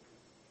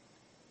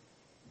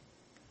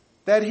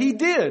that he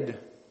did.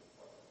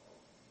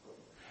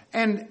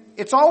 And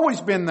it's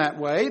always been that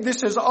way.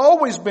 This has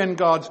always been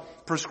God's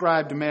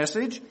prescribed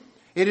message.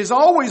 It has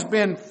always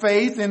been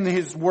faith in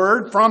his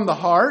word from the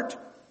heart.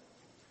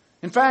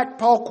 In fact,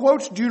 Paul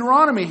quotes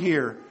Deuteronomy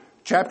here,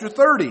 chapter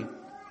 30.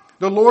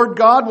 The Lord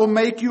God will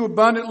make you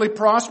abundantly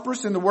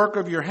prosperous in the work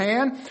of your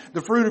hand,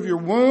 the fruit of your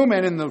womb,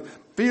 and in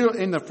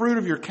the fruit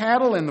of your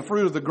cattle, and the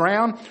fruit of the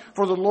ground.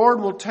 For the Lord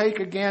will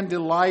take again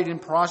delight in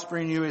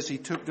prospering you as He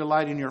took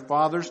delight in your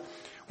fathers.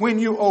 When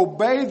you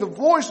obey the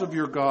voice of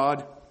your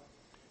God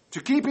to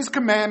keep His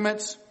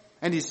commandments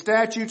and His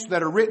statutes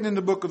that are written in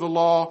the book of the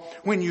law,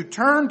 when you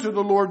turn to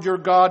the Lord your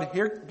God,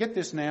 here, get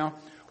this now,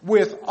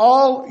 with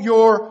all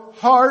your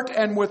heart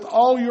and with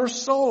all your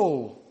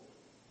soul.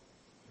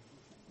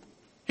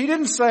 He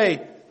didn't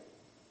say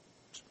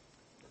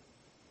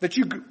that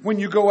when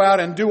you go out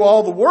and do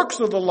all the works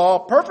of the law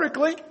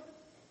perfectly.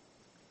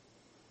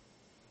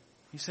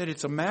 He said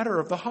it's a matter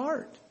of the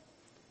heart.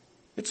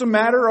 It's a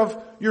matter of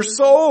your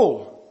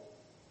soul.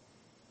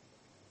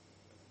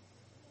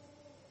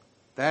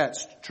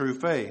 That's true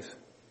faith.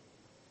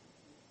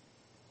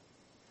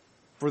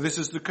 For this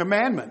is the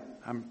commandment.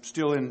 I'm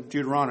still in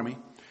Deuteronomy.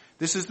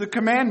 This is the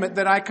commandment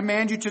that I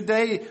command you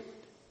today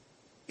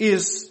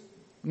is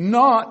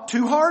not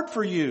too hard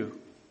for you.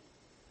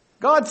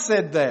 God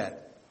said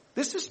that.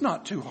 This is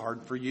not too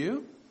hard for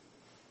you.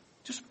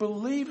 Just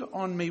believe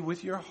on me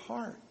with your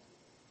heart.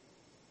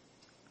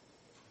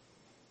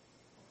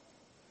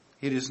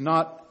 It is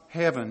not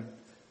heaven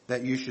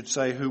that you should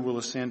say, who will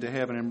ascend to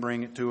heaven and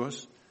bring it to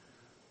us,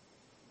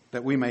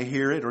 that we may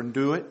hear it or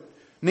do it.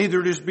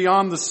 Neither it is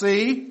beyond the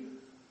sea,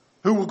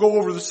 who will go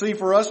over the sea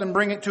for us and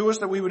bring it to us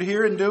that we would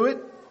hear and do it.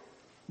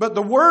 But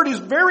the word is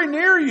very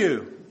near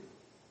you.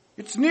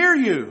 It's near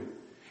you.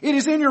 It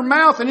is in your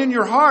mouth and in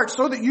your heart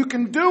so that you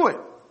can do it.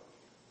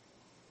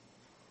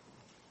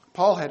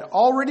 Paul had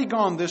already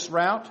gone this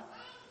route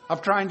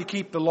of trying to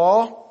keep the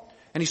law.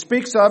 And he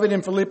speaks of it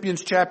in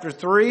Philippians chapter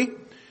 3.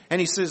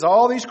 And he says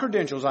all these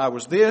credentials, I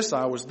was this,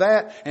 I was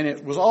that, and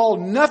it was all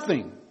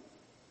nothing.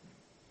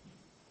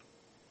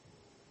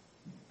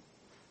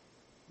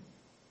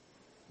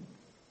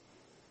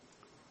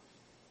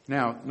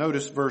 Now,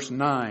 notice verse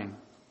 9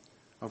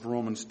 of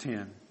Romans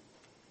 10.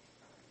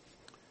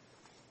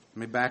 Let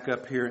me back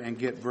up here and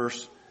get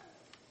verse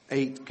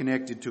 8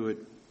 connected to it.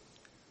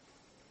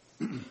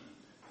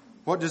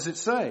 What does it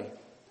say?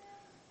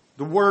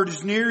 The word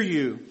is near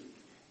you,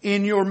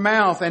 in your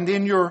mouth and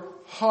in your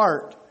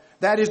heart.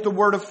 That is the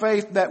word of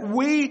faith that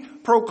we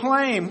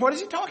proclaim. What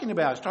is he talking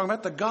about? He's talking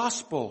about the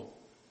gospel.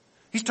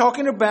 He's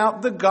talking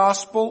about the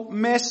gospel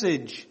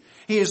message.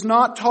 He is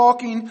not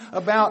talking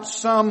about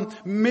some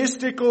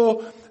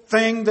mystical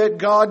thing that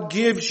God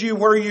gives you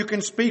where you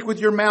can speak with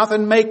your mouth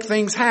and make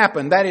things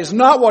happen. That is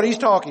not what he's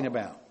talking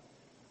about.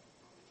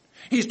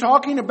 He's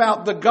talking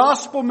about the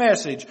gospel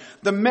message,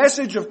 the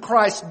message of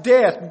Christ's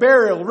death,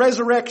 burial,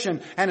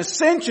 resurrection, and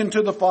ascension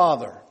to the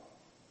Father.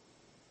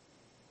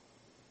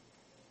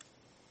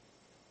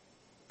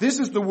 This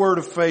is the word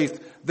of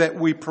faith that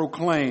we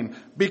proclaim.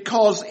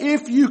 Because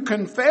if you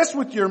confess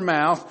with your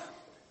mouth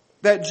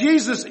that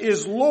Jesus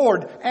is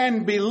Lord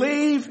and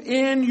believe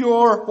in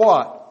your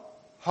what?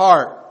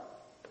 Heart.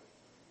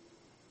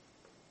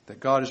 That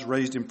God has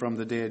raised Him from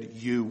the dead,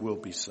 you will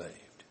be saved.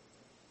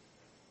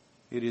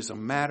 It is a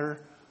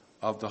matter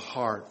of the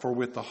heart. For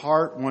with the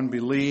heart one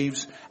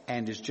believes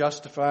and is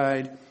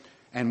justified,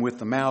 and with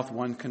the mouth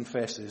one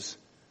confesses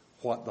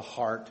what the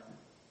heart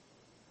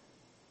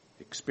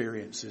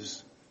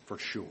experiences for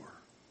sure.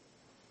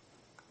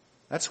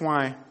 That's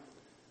why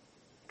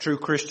true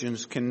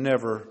Christians can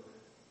never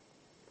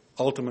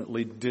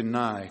ultimately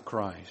deny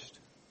Christ.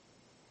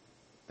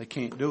 They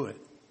can't do it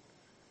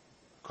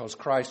because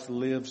Christ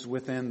lives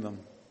within them.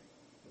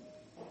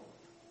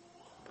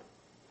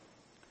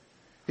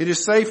 It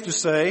is safe to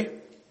say,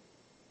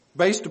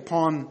 based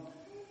upon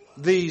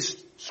these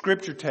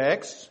scripture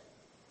texts,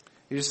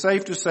 it is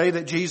safe to say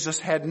that Jesus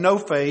had no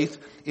faith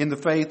in the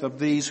faith of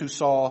these who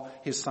saw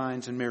His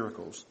signs and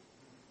miracles.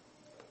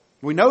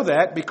 We know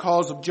that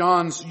because of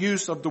John's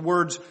use of the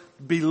words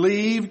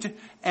believed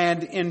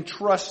and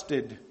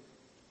entrusted.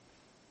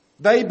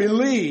 They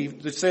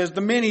believed, it says the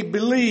many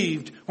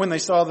believed when they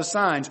saw the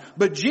signs,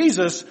 but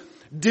Jesus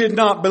did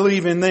not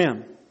believe in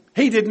them.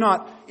 He did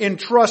not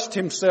entrust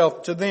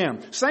Himself to them.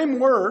 Same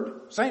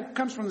word,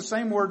 comes from the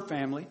same word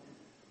family.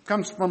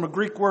 Comes from a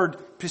Greek word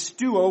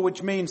pisteuo,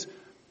 which means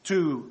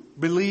to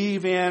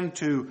believe in,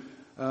 to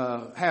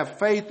have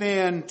faith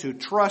in, to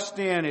trust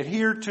in,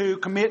 adhere to,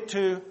 commit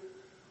to.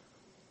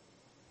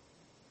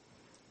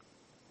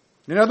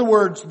 In other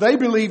words, they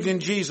believed in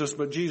Jesus,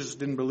 but Jesus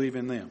didn't believe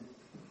in them.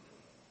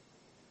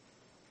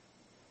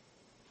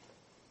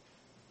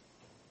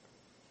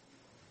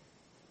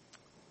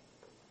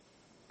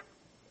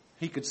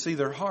 He could see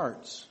their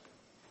hearts.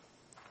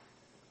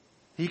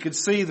 He could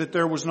see that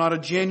there was not a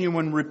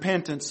genuine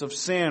repentance of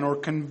sin or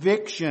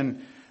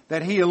conviction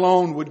that He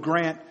alone would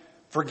grant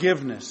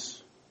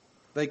forgiveness.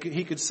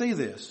 He could see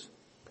this.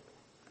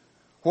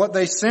 What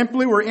they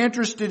simply were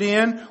interested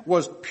in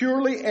was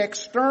purely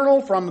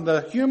external from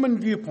the human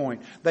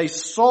viewpoint. They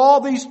saw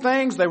these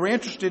things. They were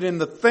interested in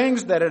the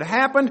things that had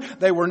happened.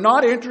 They were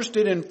not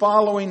interested in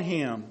following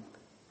Him.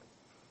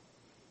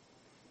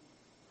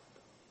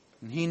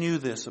 And He knew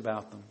this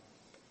about them.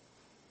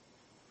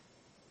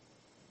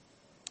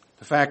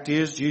 The fact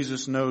is,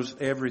 Jesus knows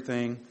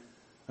everything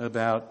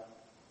about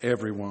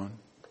everyone.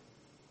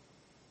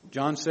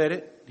 John said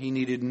it. He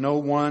needed no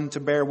one to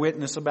bear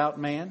witness about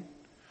man,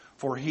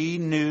 for he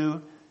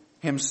knew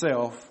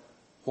himself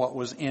what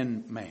was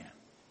in man.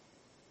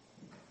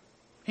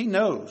 He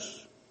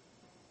knows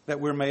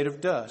that we're made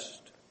of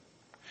dust.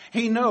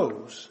 He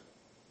knows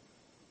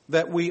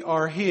that we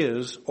are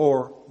His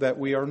or that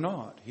we are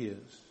not His.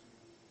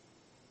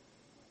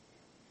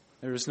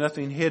 There is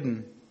nothing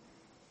hidden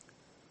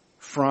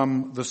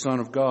from the Son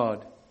of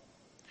God.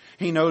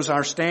 He knows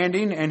our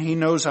standing and He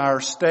knows our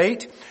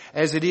state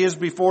as it is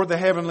before the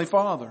Heavenly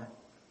Father.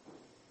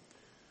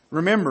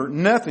 Remember,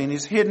 nothing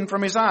is hidden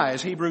from His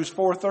eyes, Hebrews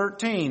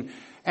 4:13.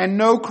 And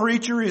no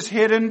creature is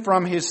hidden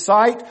from His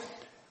sight.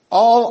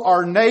 All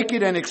are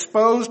naked and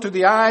exposed to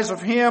the eyes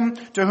of Him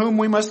to whom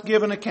we must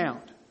give an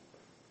account.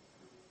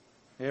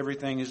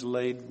 Everything is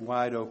laid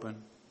wide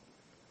open.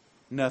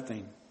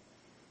 Nothing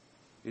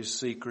is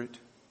secret.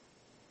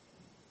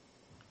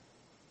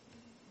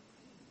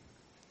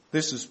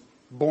 This is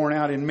borne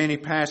out in many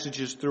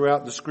passages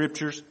throughout the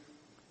Scriptures.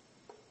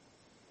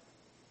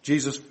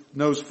 Jesus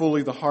knows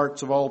fully the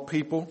hearts of all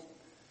people.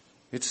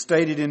 It's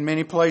stated in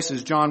many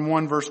places. John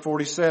 1 verse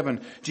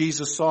 47,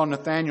 Jesus saw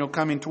Nathanael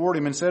coming toward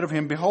Him and said of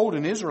him, "Behold,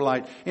 an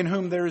Israelite in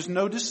whom there is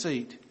no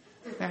deceit."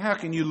 Now how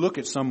can you look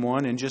at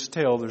someone and just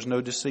tell there's no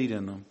deceit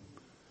in them?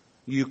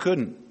 You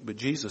couldn't, but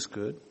Jesus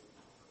could.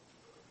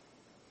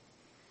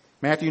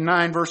 Matthew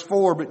 9 verse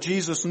 4, but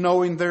Jesus,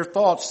 knowing their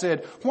thoughts,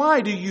 said,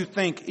 "Why do you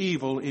think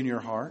evil in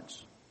your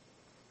hearts?"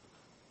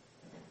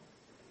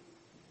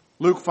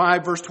 Luke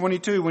 5 verse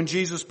 22, when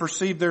Jesus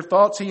perceived their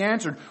thoughts, He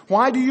answered,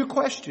 "Why do you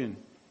question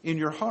in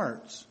your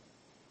hearts?"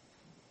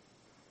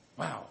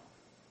 Wow.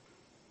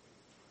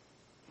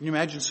 Can you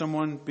imagine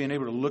someone being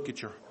able to look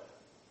at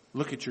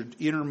your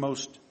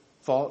innermost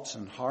thoughts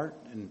and heart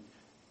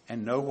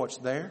and know what's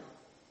there?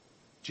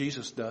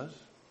 Jesus does.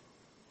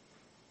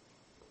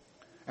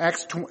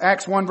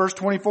 Acts 1 verse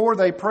 24,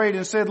 they prayed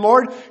and said,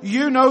 "Lord,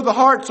 you know the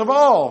hearts of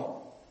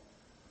all.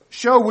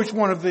 Show which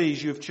one of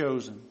these you have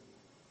chosen."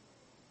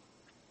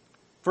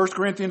 1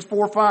 Corinthians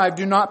 4:5,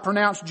 do not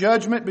pronounce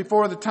judgment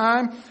before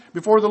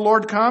the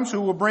Lord comes,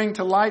 who will bring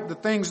to light the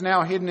things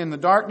now hidden in the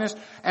darkness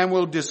and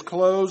will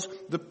disclose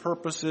the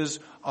purposes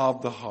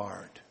of the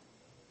heart.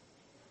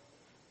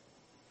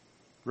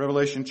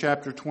 Revelation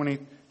chapter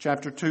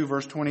 2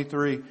 verse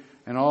 23,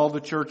 and all the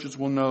churches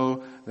will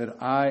know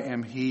that I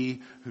am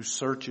He who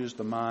searches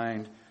the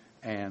mind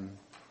and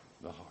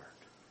the heart.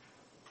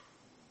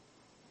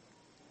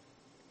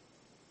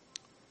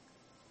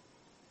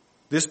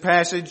 This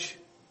passage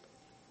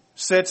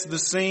sets the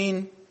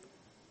scene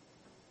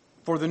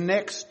for the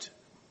next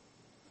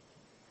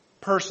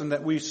person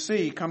that we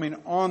see coming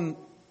on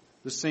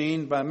the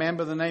scene, by a man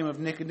by the name of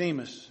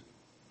Nicodemus,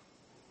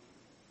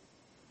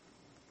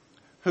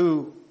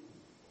 who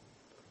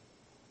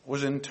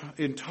was in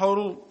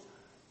total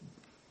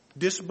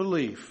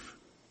disbelief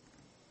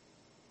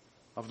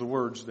of the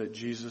words that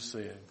Jesus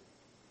said.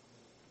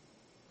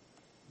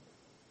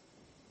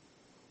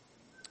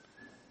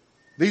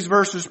 These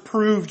verses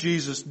prove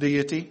Jesus'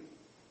 deity.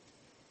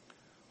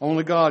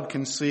 Only God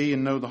can see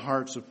and know the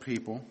hearts of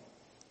people.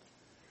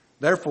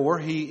 Therefore,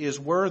 He is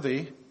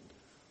worthy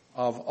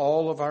of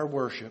all of our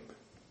worship,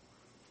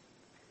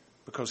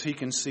 because He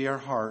can see our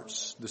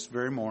hearts this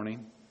very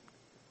morning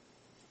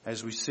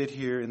as we sit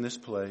here in this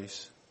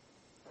place.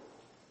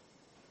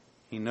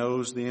 He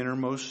knows the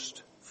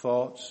innermost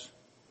thoughts,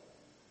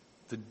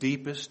 the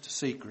deepest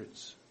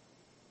secrets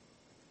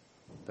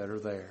that are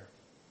there.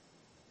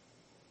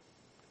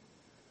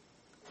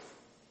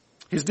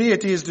 His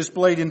deity is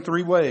displayed in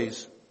three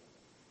ways.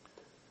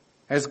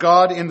 As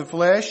God in the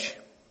flesh,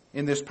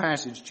 in this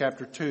passage,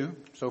 chapter 2,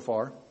 so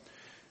far.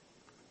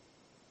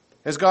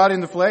 As God in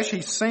the flesh,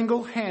 He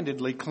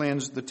single-handedly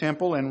cleansed the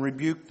temple and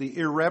rebuked the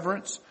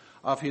irreverence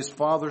of His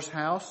Father's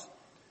house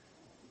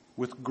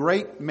with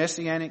great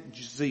messianic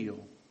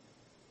zeal.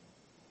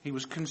 He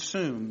was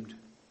consumed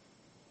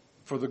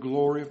for the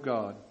glory of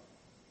God,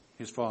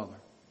 His Father.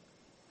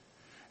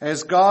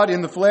 As God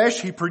in the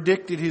flesh, He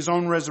predicted His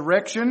own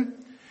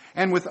resurrection,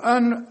 and with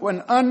an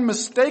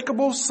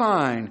unmistakable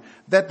sign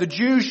that the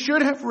Jews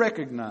should have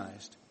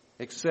recognized,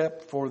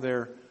 except for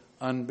their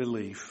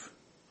unbelief.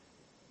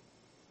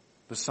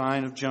 The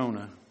sign of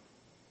Jonah.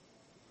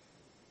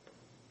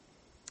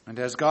 And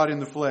as God in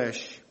the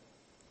flesh,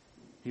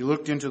 He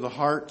looked into the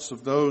hearts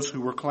of those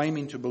who were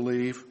claiming to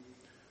believe,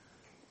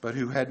 but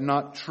who had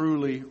not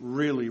truly,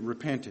 really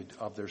repented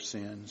of their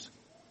sins.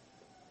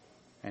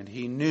 And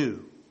He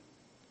knew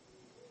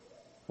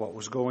what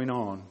was going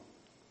on.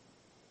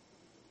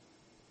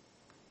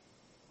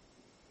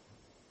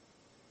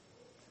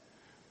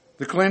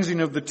 The cleansing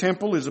of the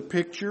temple is a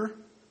picture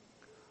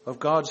of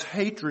God's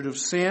hatred of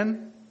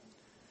sin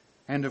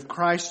and of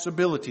Christ's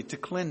ability to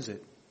cleanse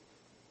it.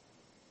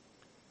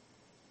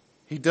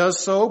 He does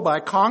so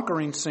by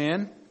conquering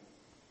sin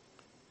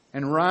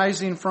and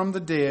rising from the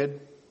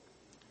dead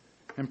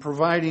and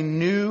providing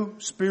new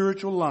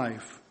spiritual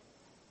life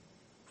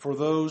for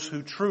those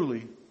who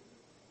truly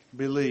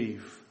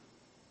believe.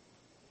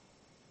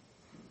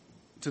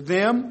 To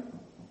them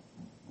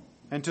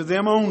and to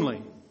them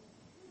only,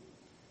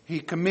 He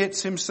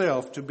commits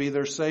Himself to be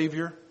their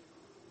Savior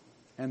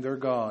and their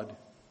God,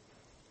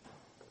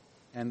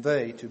 and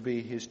they to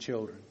be His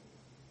children.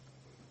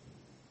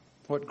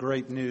 What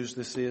great news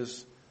this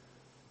is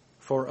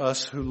for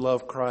us who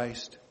love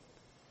Christ,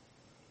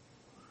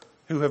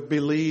 who have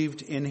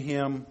believed in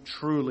Him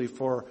truly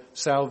for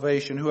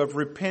salvation, who have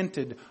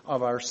repented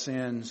of our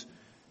sins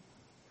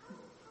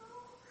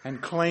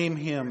and claim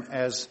Him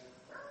as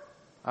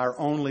our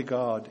only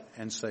God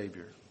and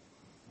Savior.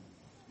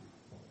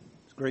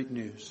 It's great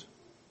news.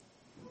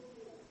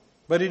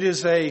 But it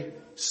is a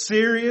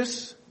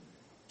serious,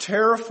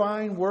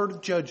 terrifying word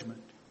of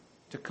judgment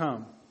to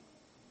come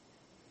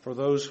for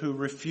those who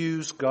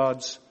refuse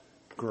God's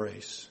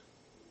grace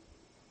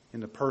in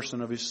the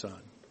person of His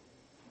Son.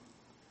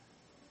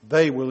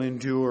 They will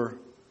endure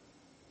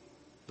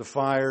the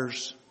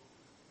fires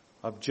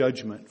of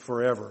judgment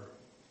forever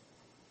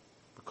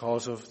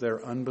because of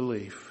their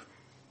unbelief.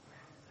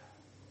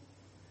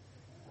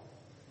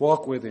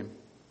 Walk with Him.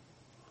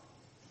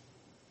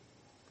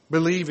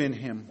 Believe in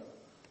Him.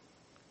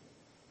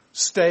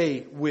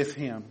 Stay with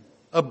Him.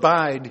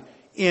 Abide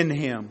in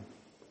Him.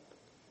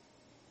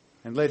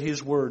 And let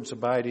His words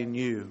abide in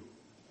you.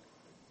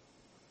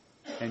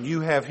 And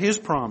you have His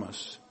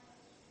promise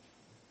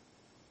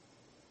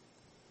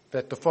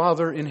that the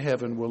Father in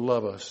heaven will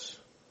love us,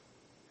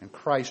 and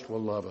Christ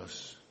will love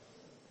us,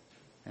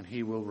 and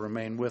He will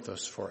remain with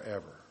us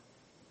forever.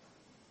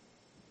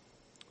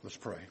 Let's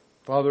pray.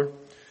 Father,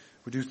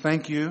 we do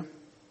thank You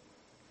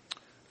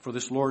for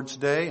this Lord's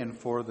Day and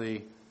for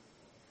the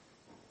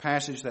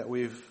passage that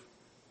we've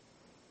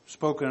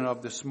spoken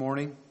of this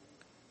morning.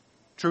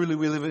 Truly,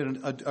 we live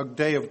in a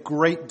day of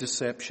great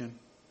deception.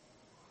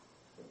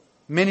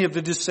 Many of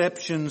the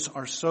deceptions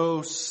are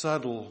so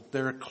subtle.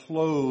 They're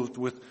clothed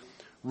with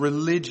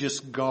religious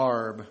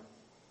garb.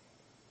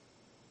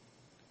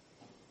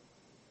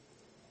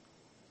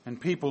 And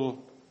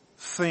people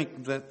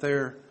think that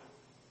they're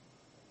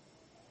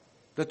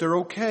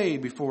okay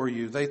before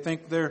You. They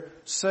think they're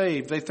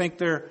saved. They think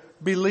they're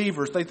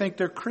believers. They think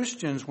they're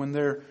Christians when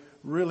they're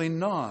really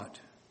not.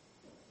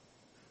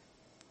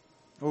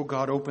 Oh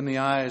God, open the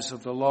eyes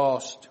of the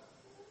lost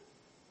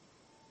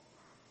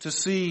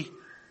to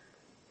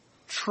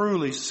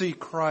truly see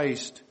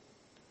Christ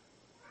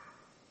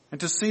and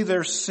to see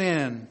their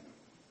sin.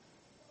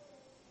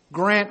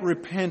 Grant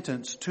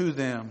repentance to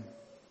them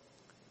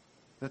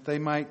that they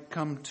might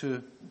come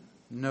to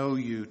know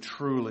You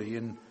truly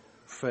in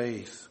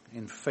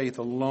faith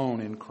alone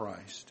in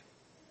Christ.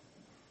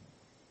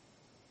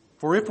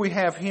 For if we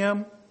have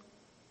Him,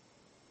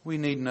 we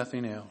need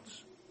nothing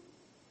else.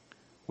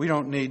 We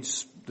don't need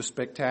the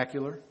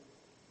spectacular.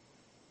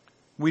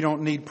 We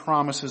don't need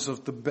promises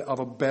of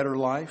a better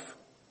life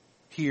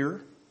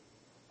here.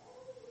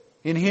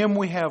 In Him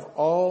we have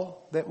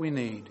all that we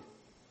need.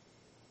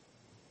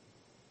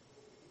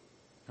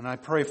 And I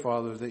pray,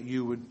 Father, that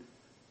You would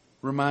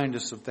remind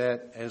us of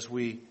that as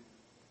we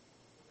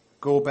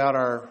go about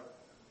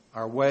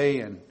our way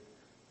and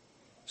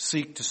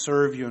seek to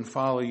serve You and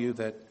follow You,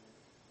 that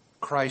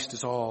Christ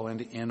is all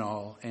and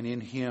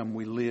in Him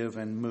we live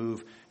and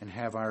move and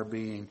have our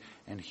being,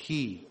 and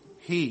He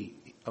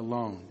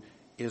alone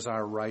is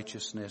our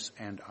righteousness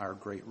and our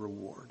great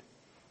reward.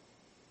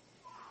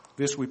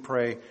 This we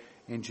pray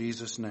in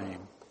Jesus'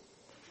 name.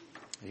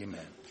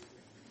 Amen.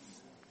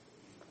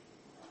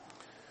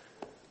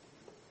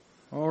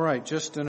 All right, just an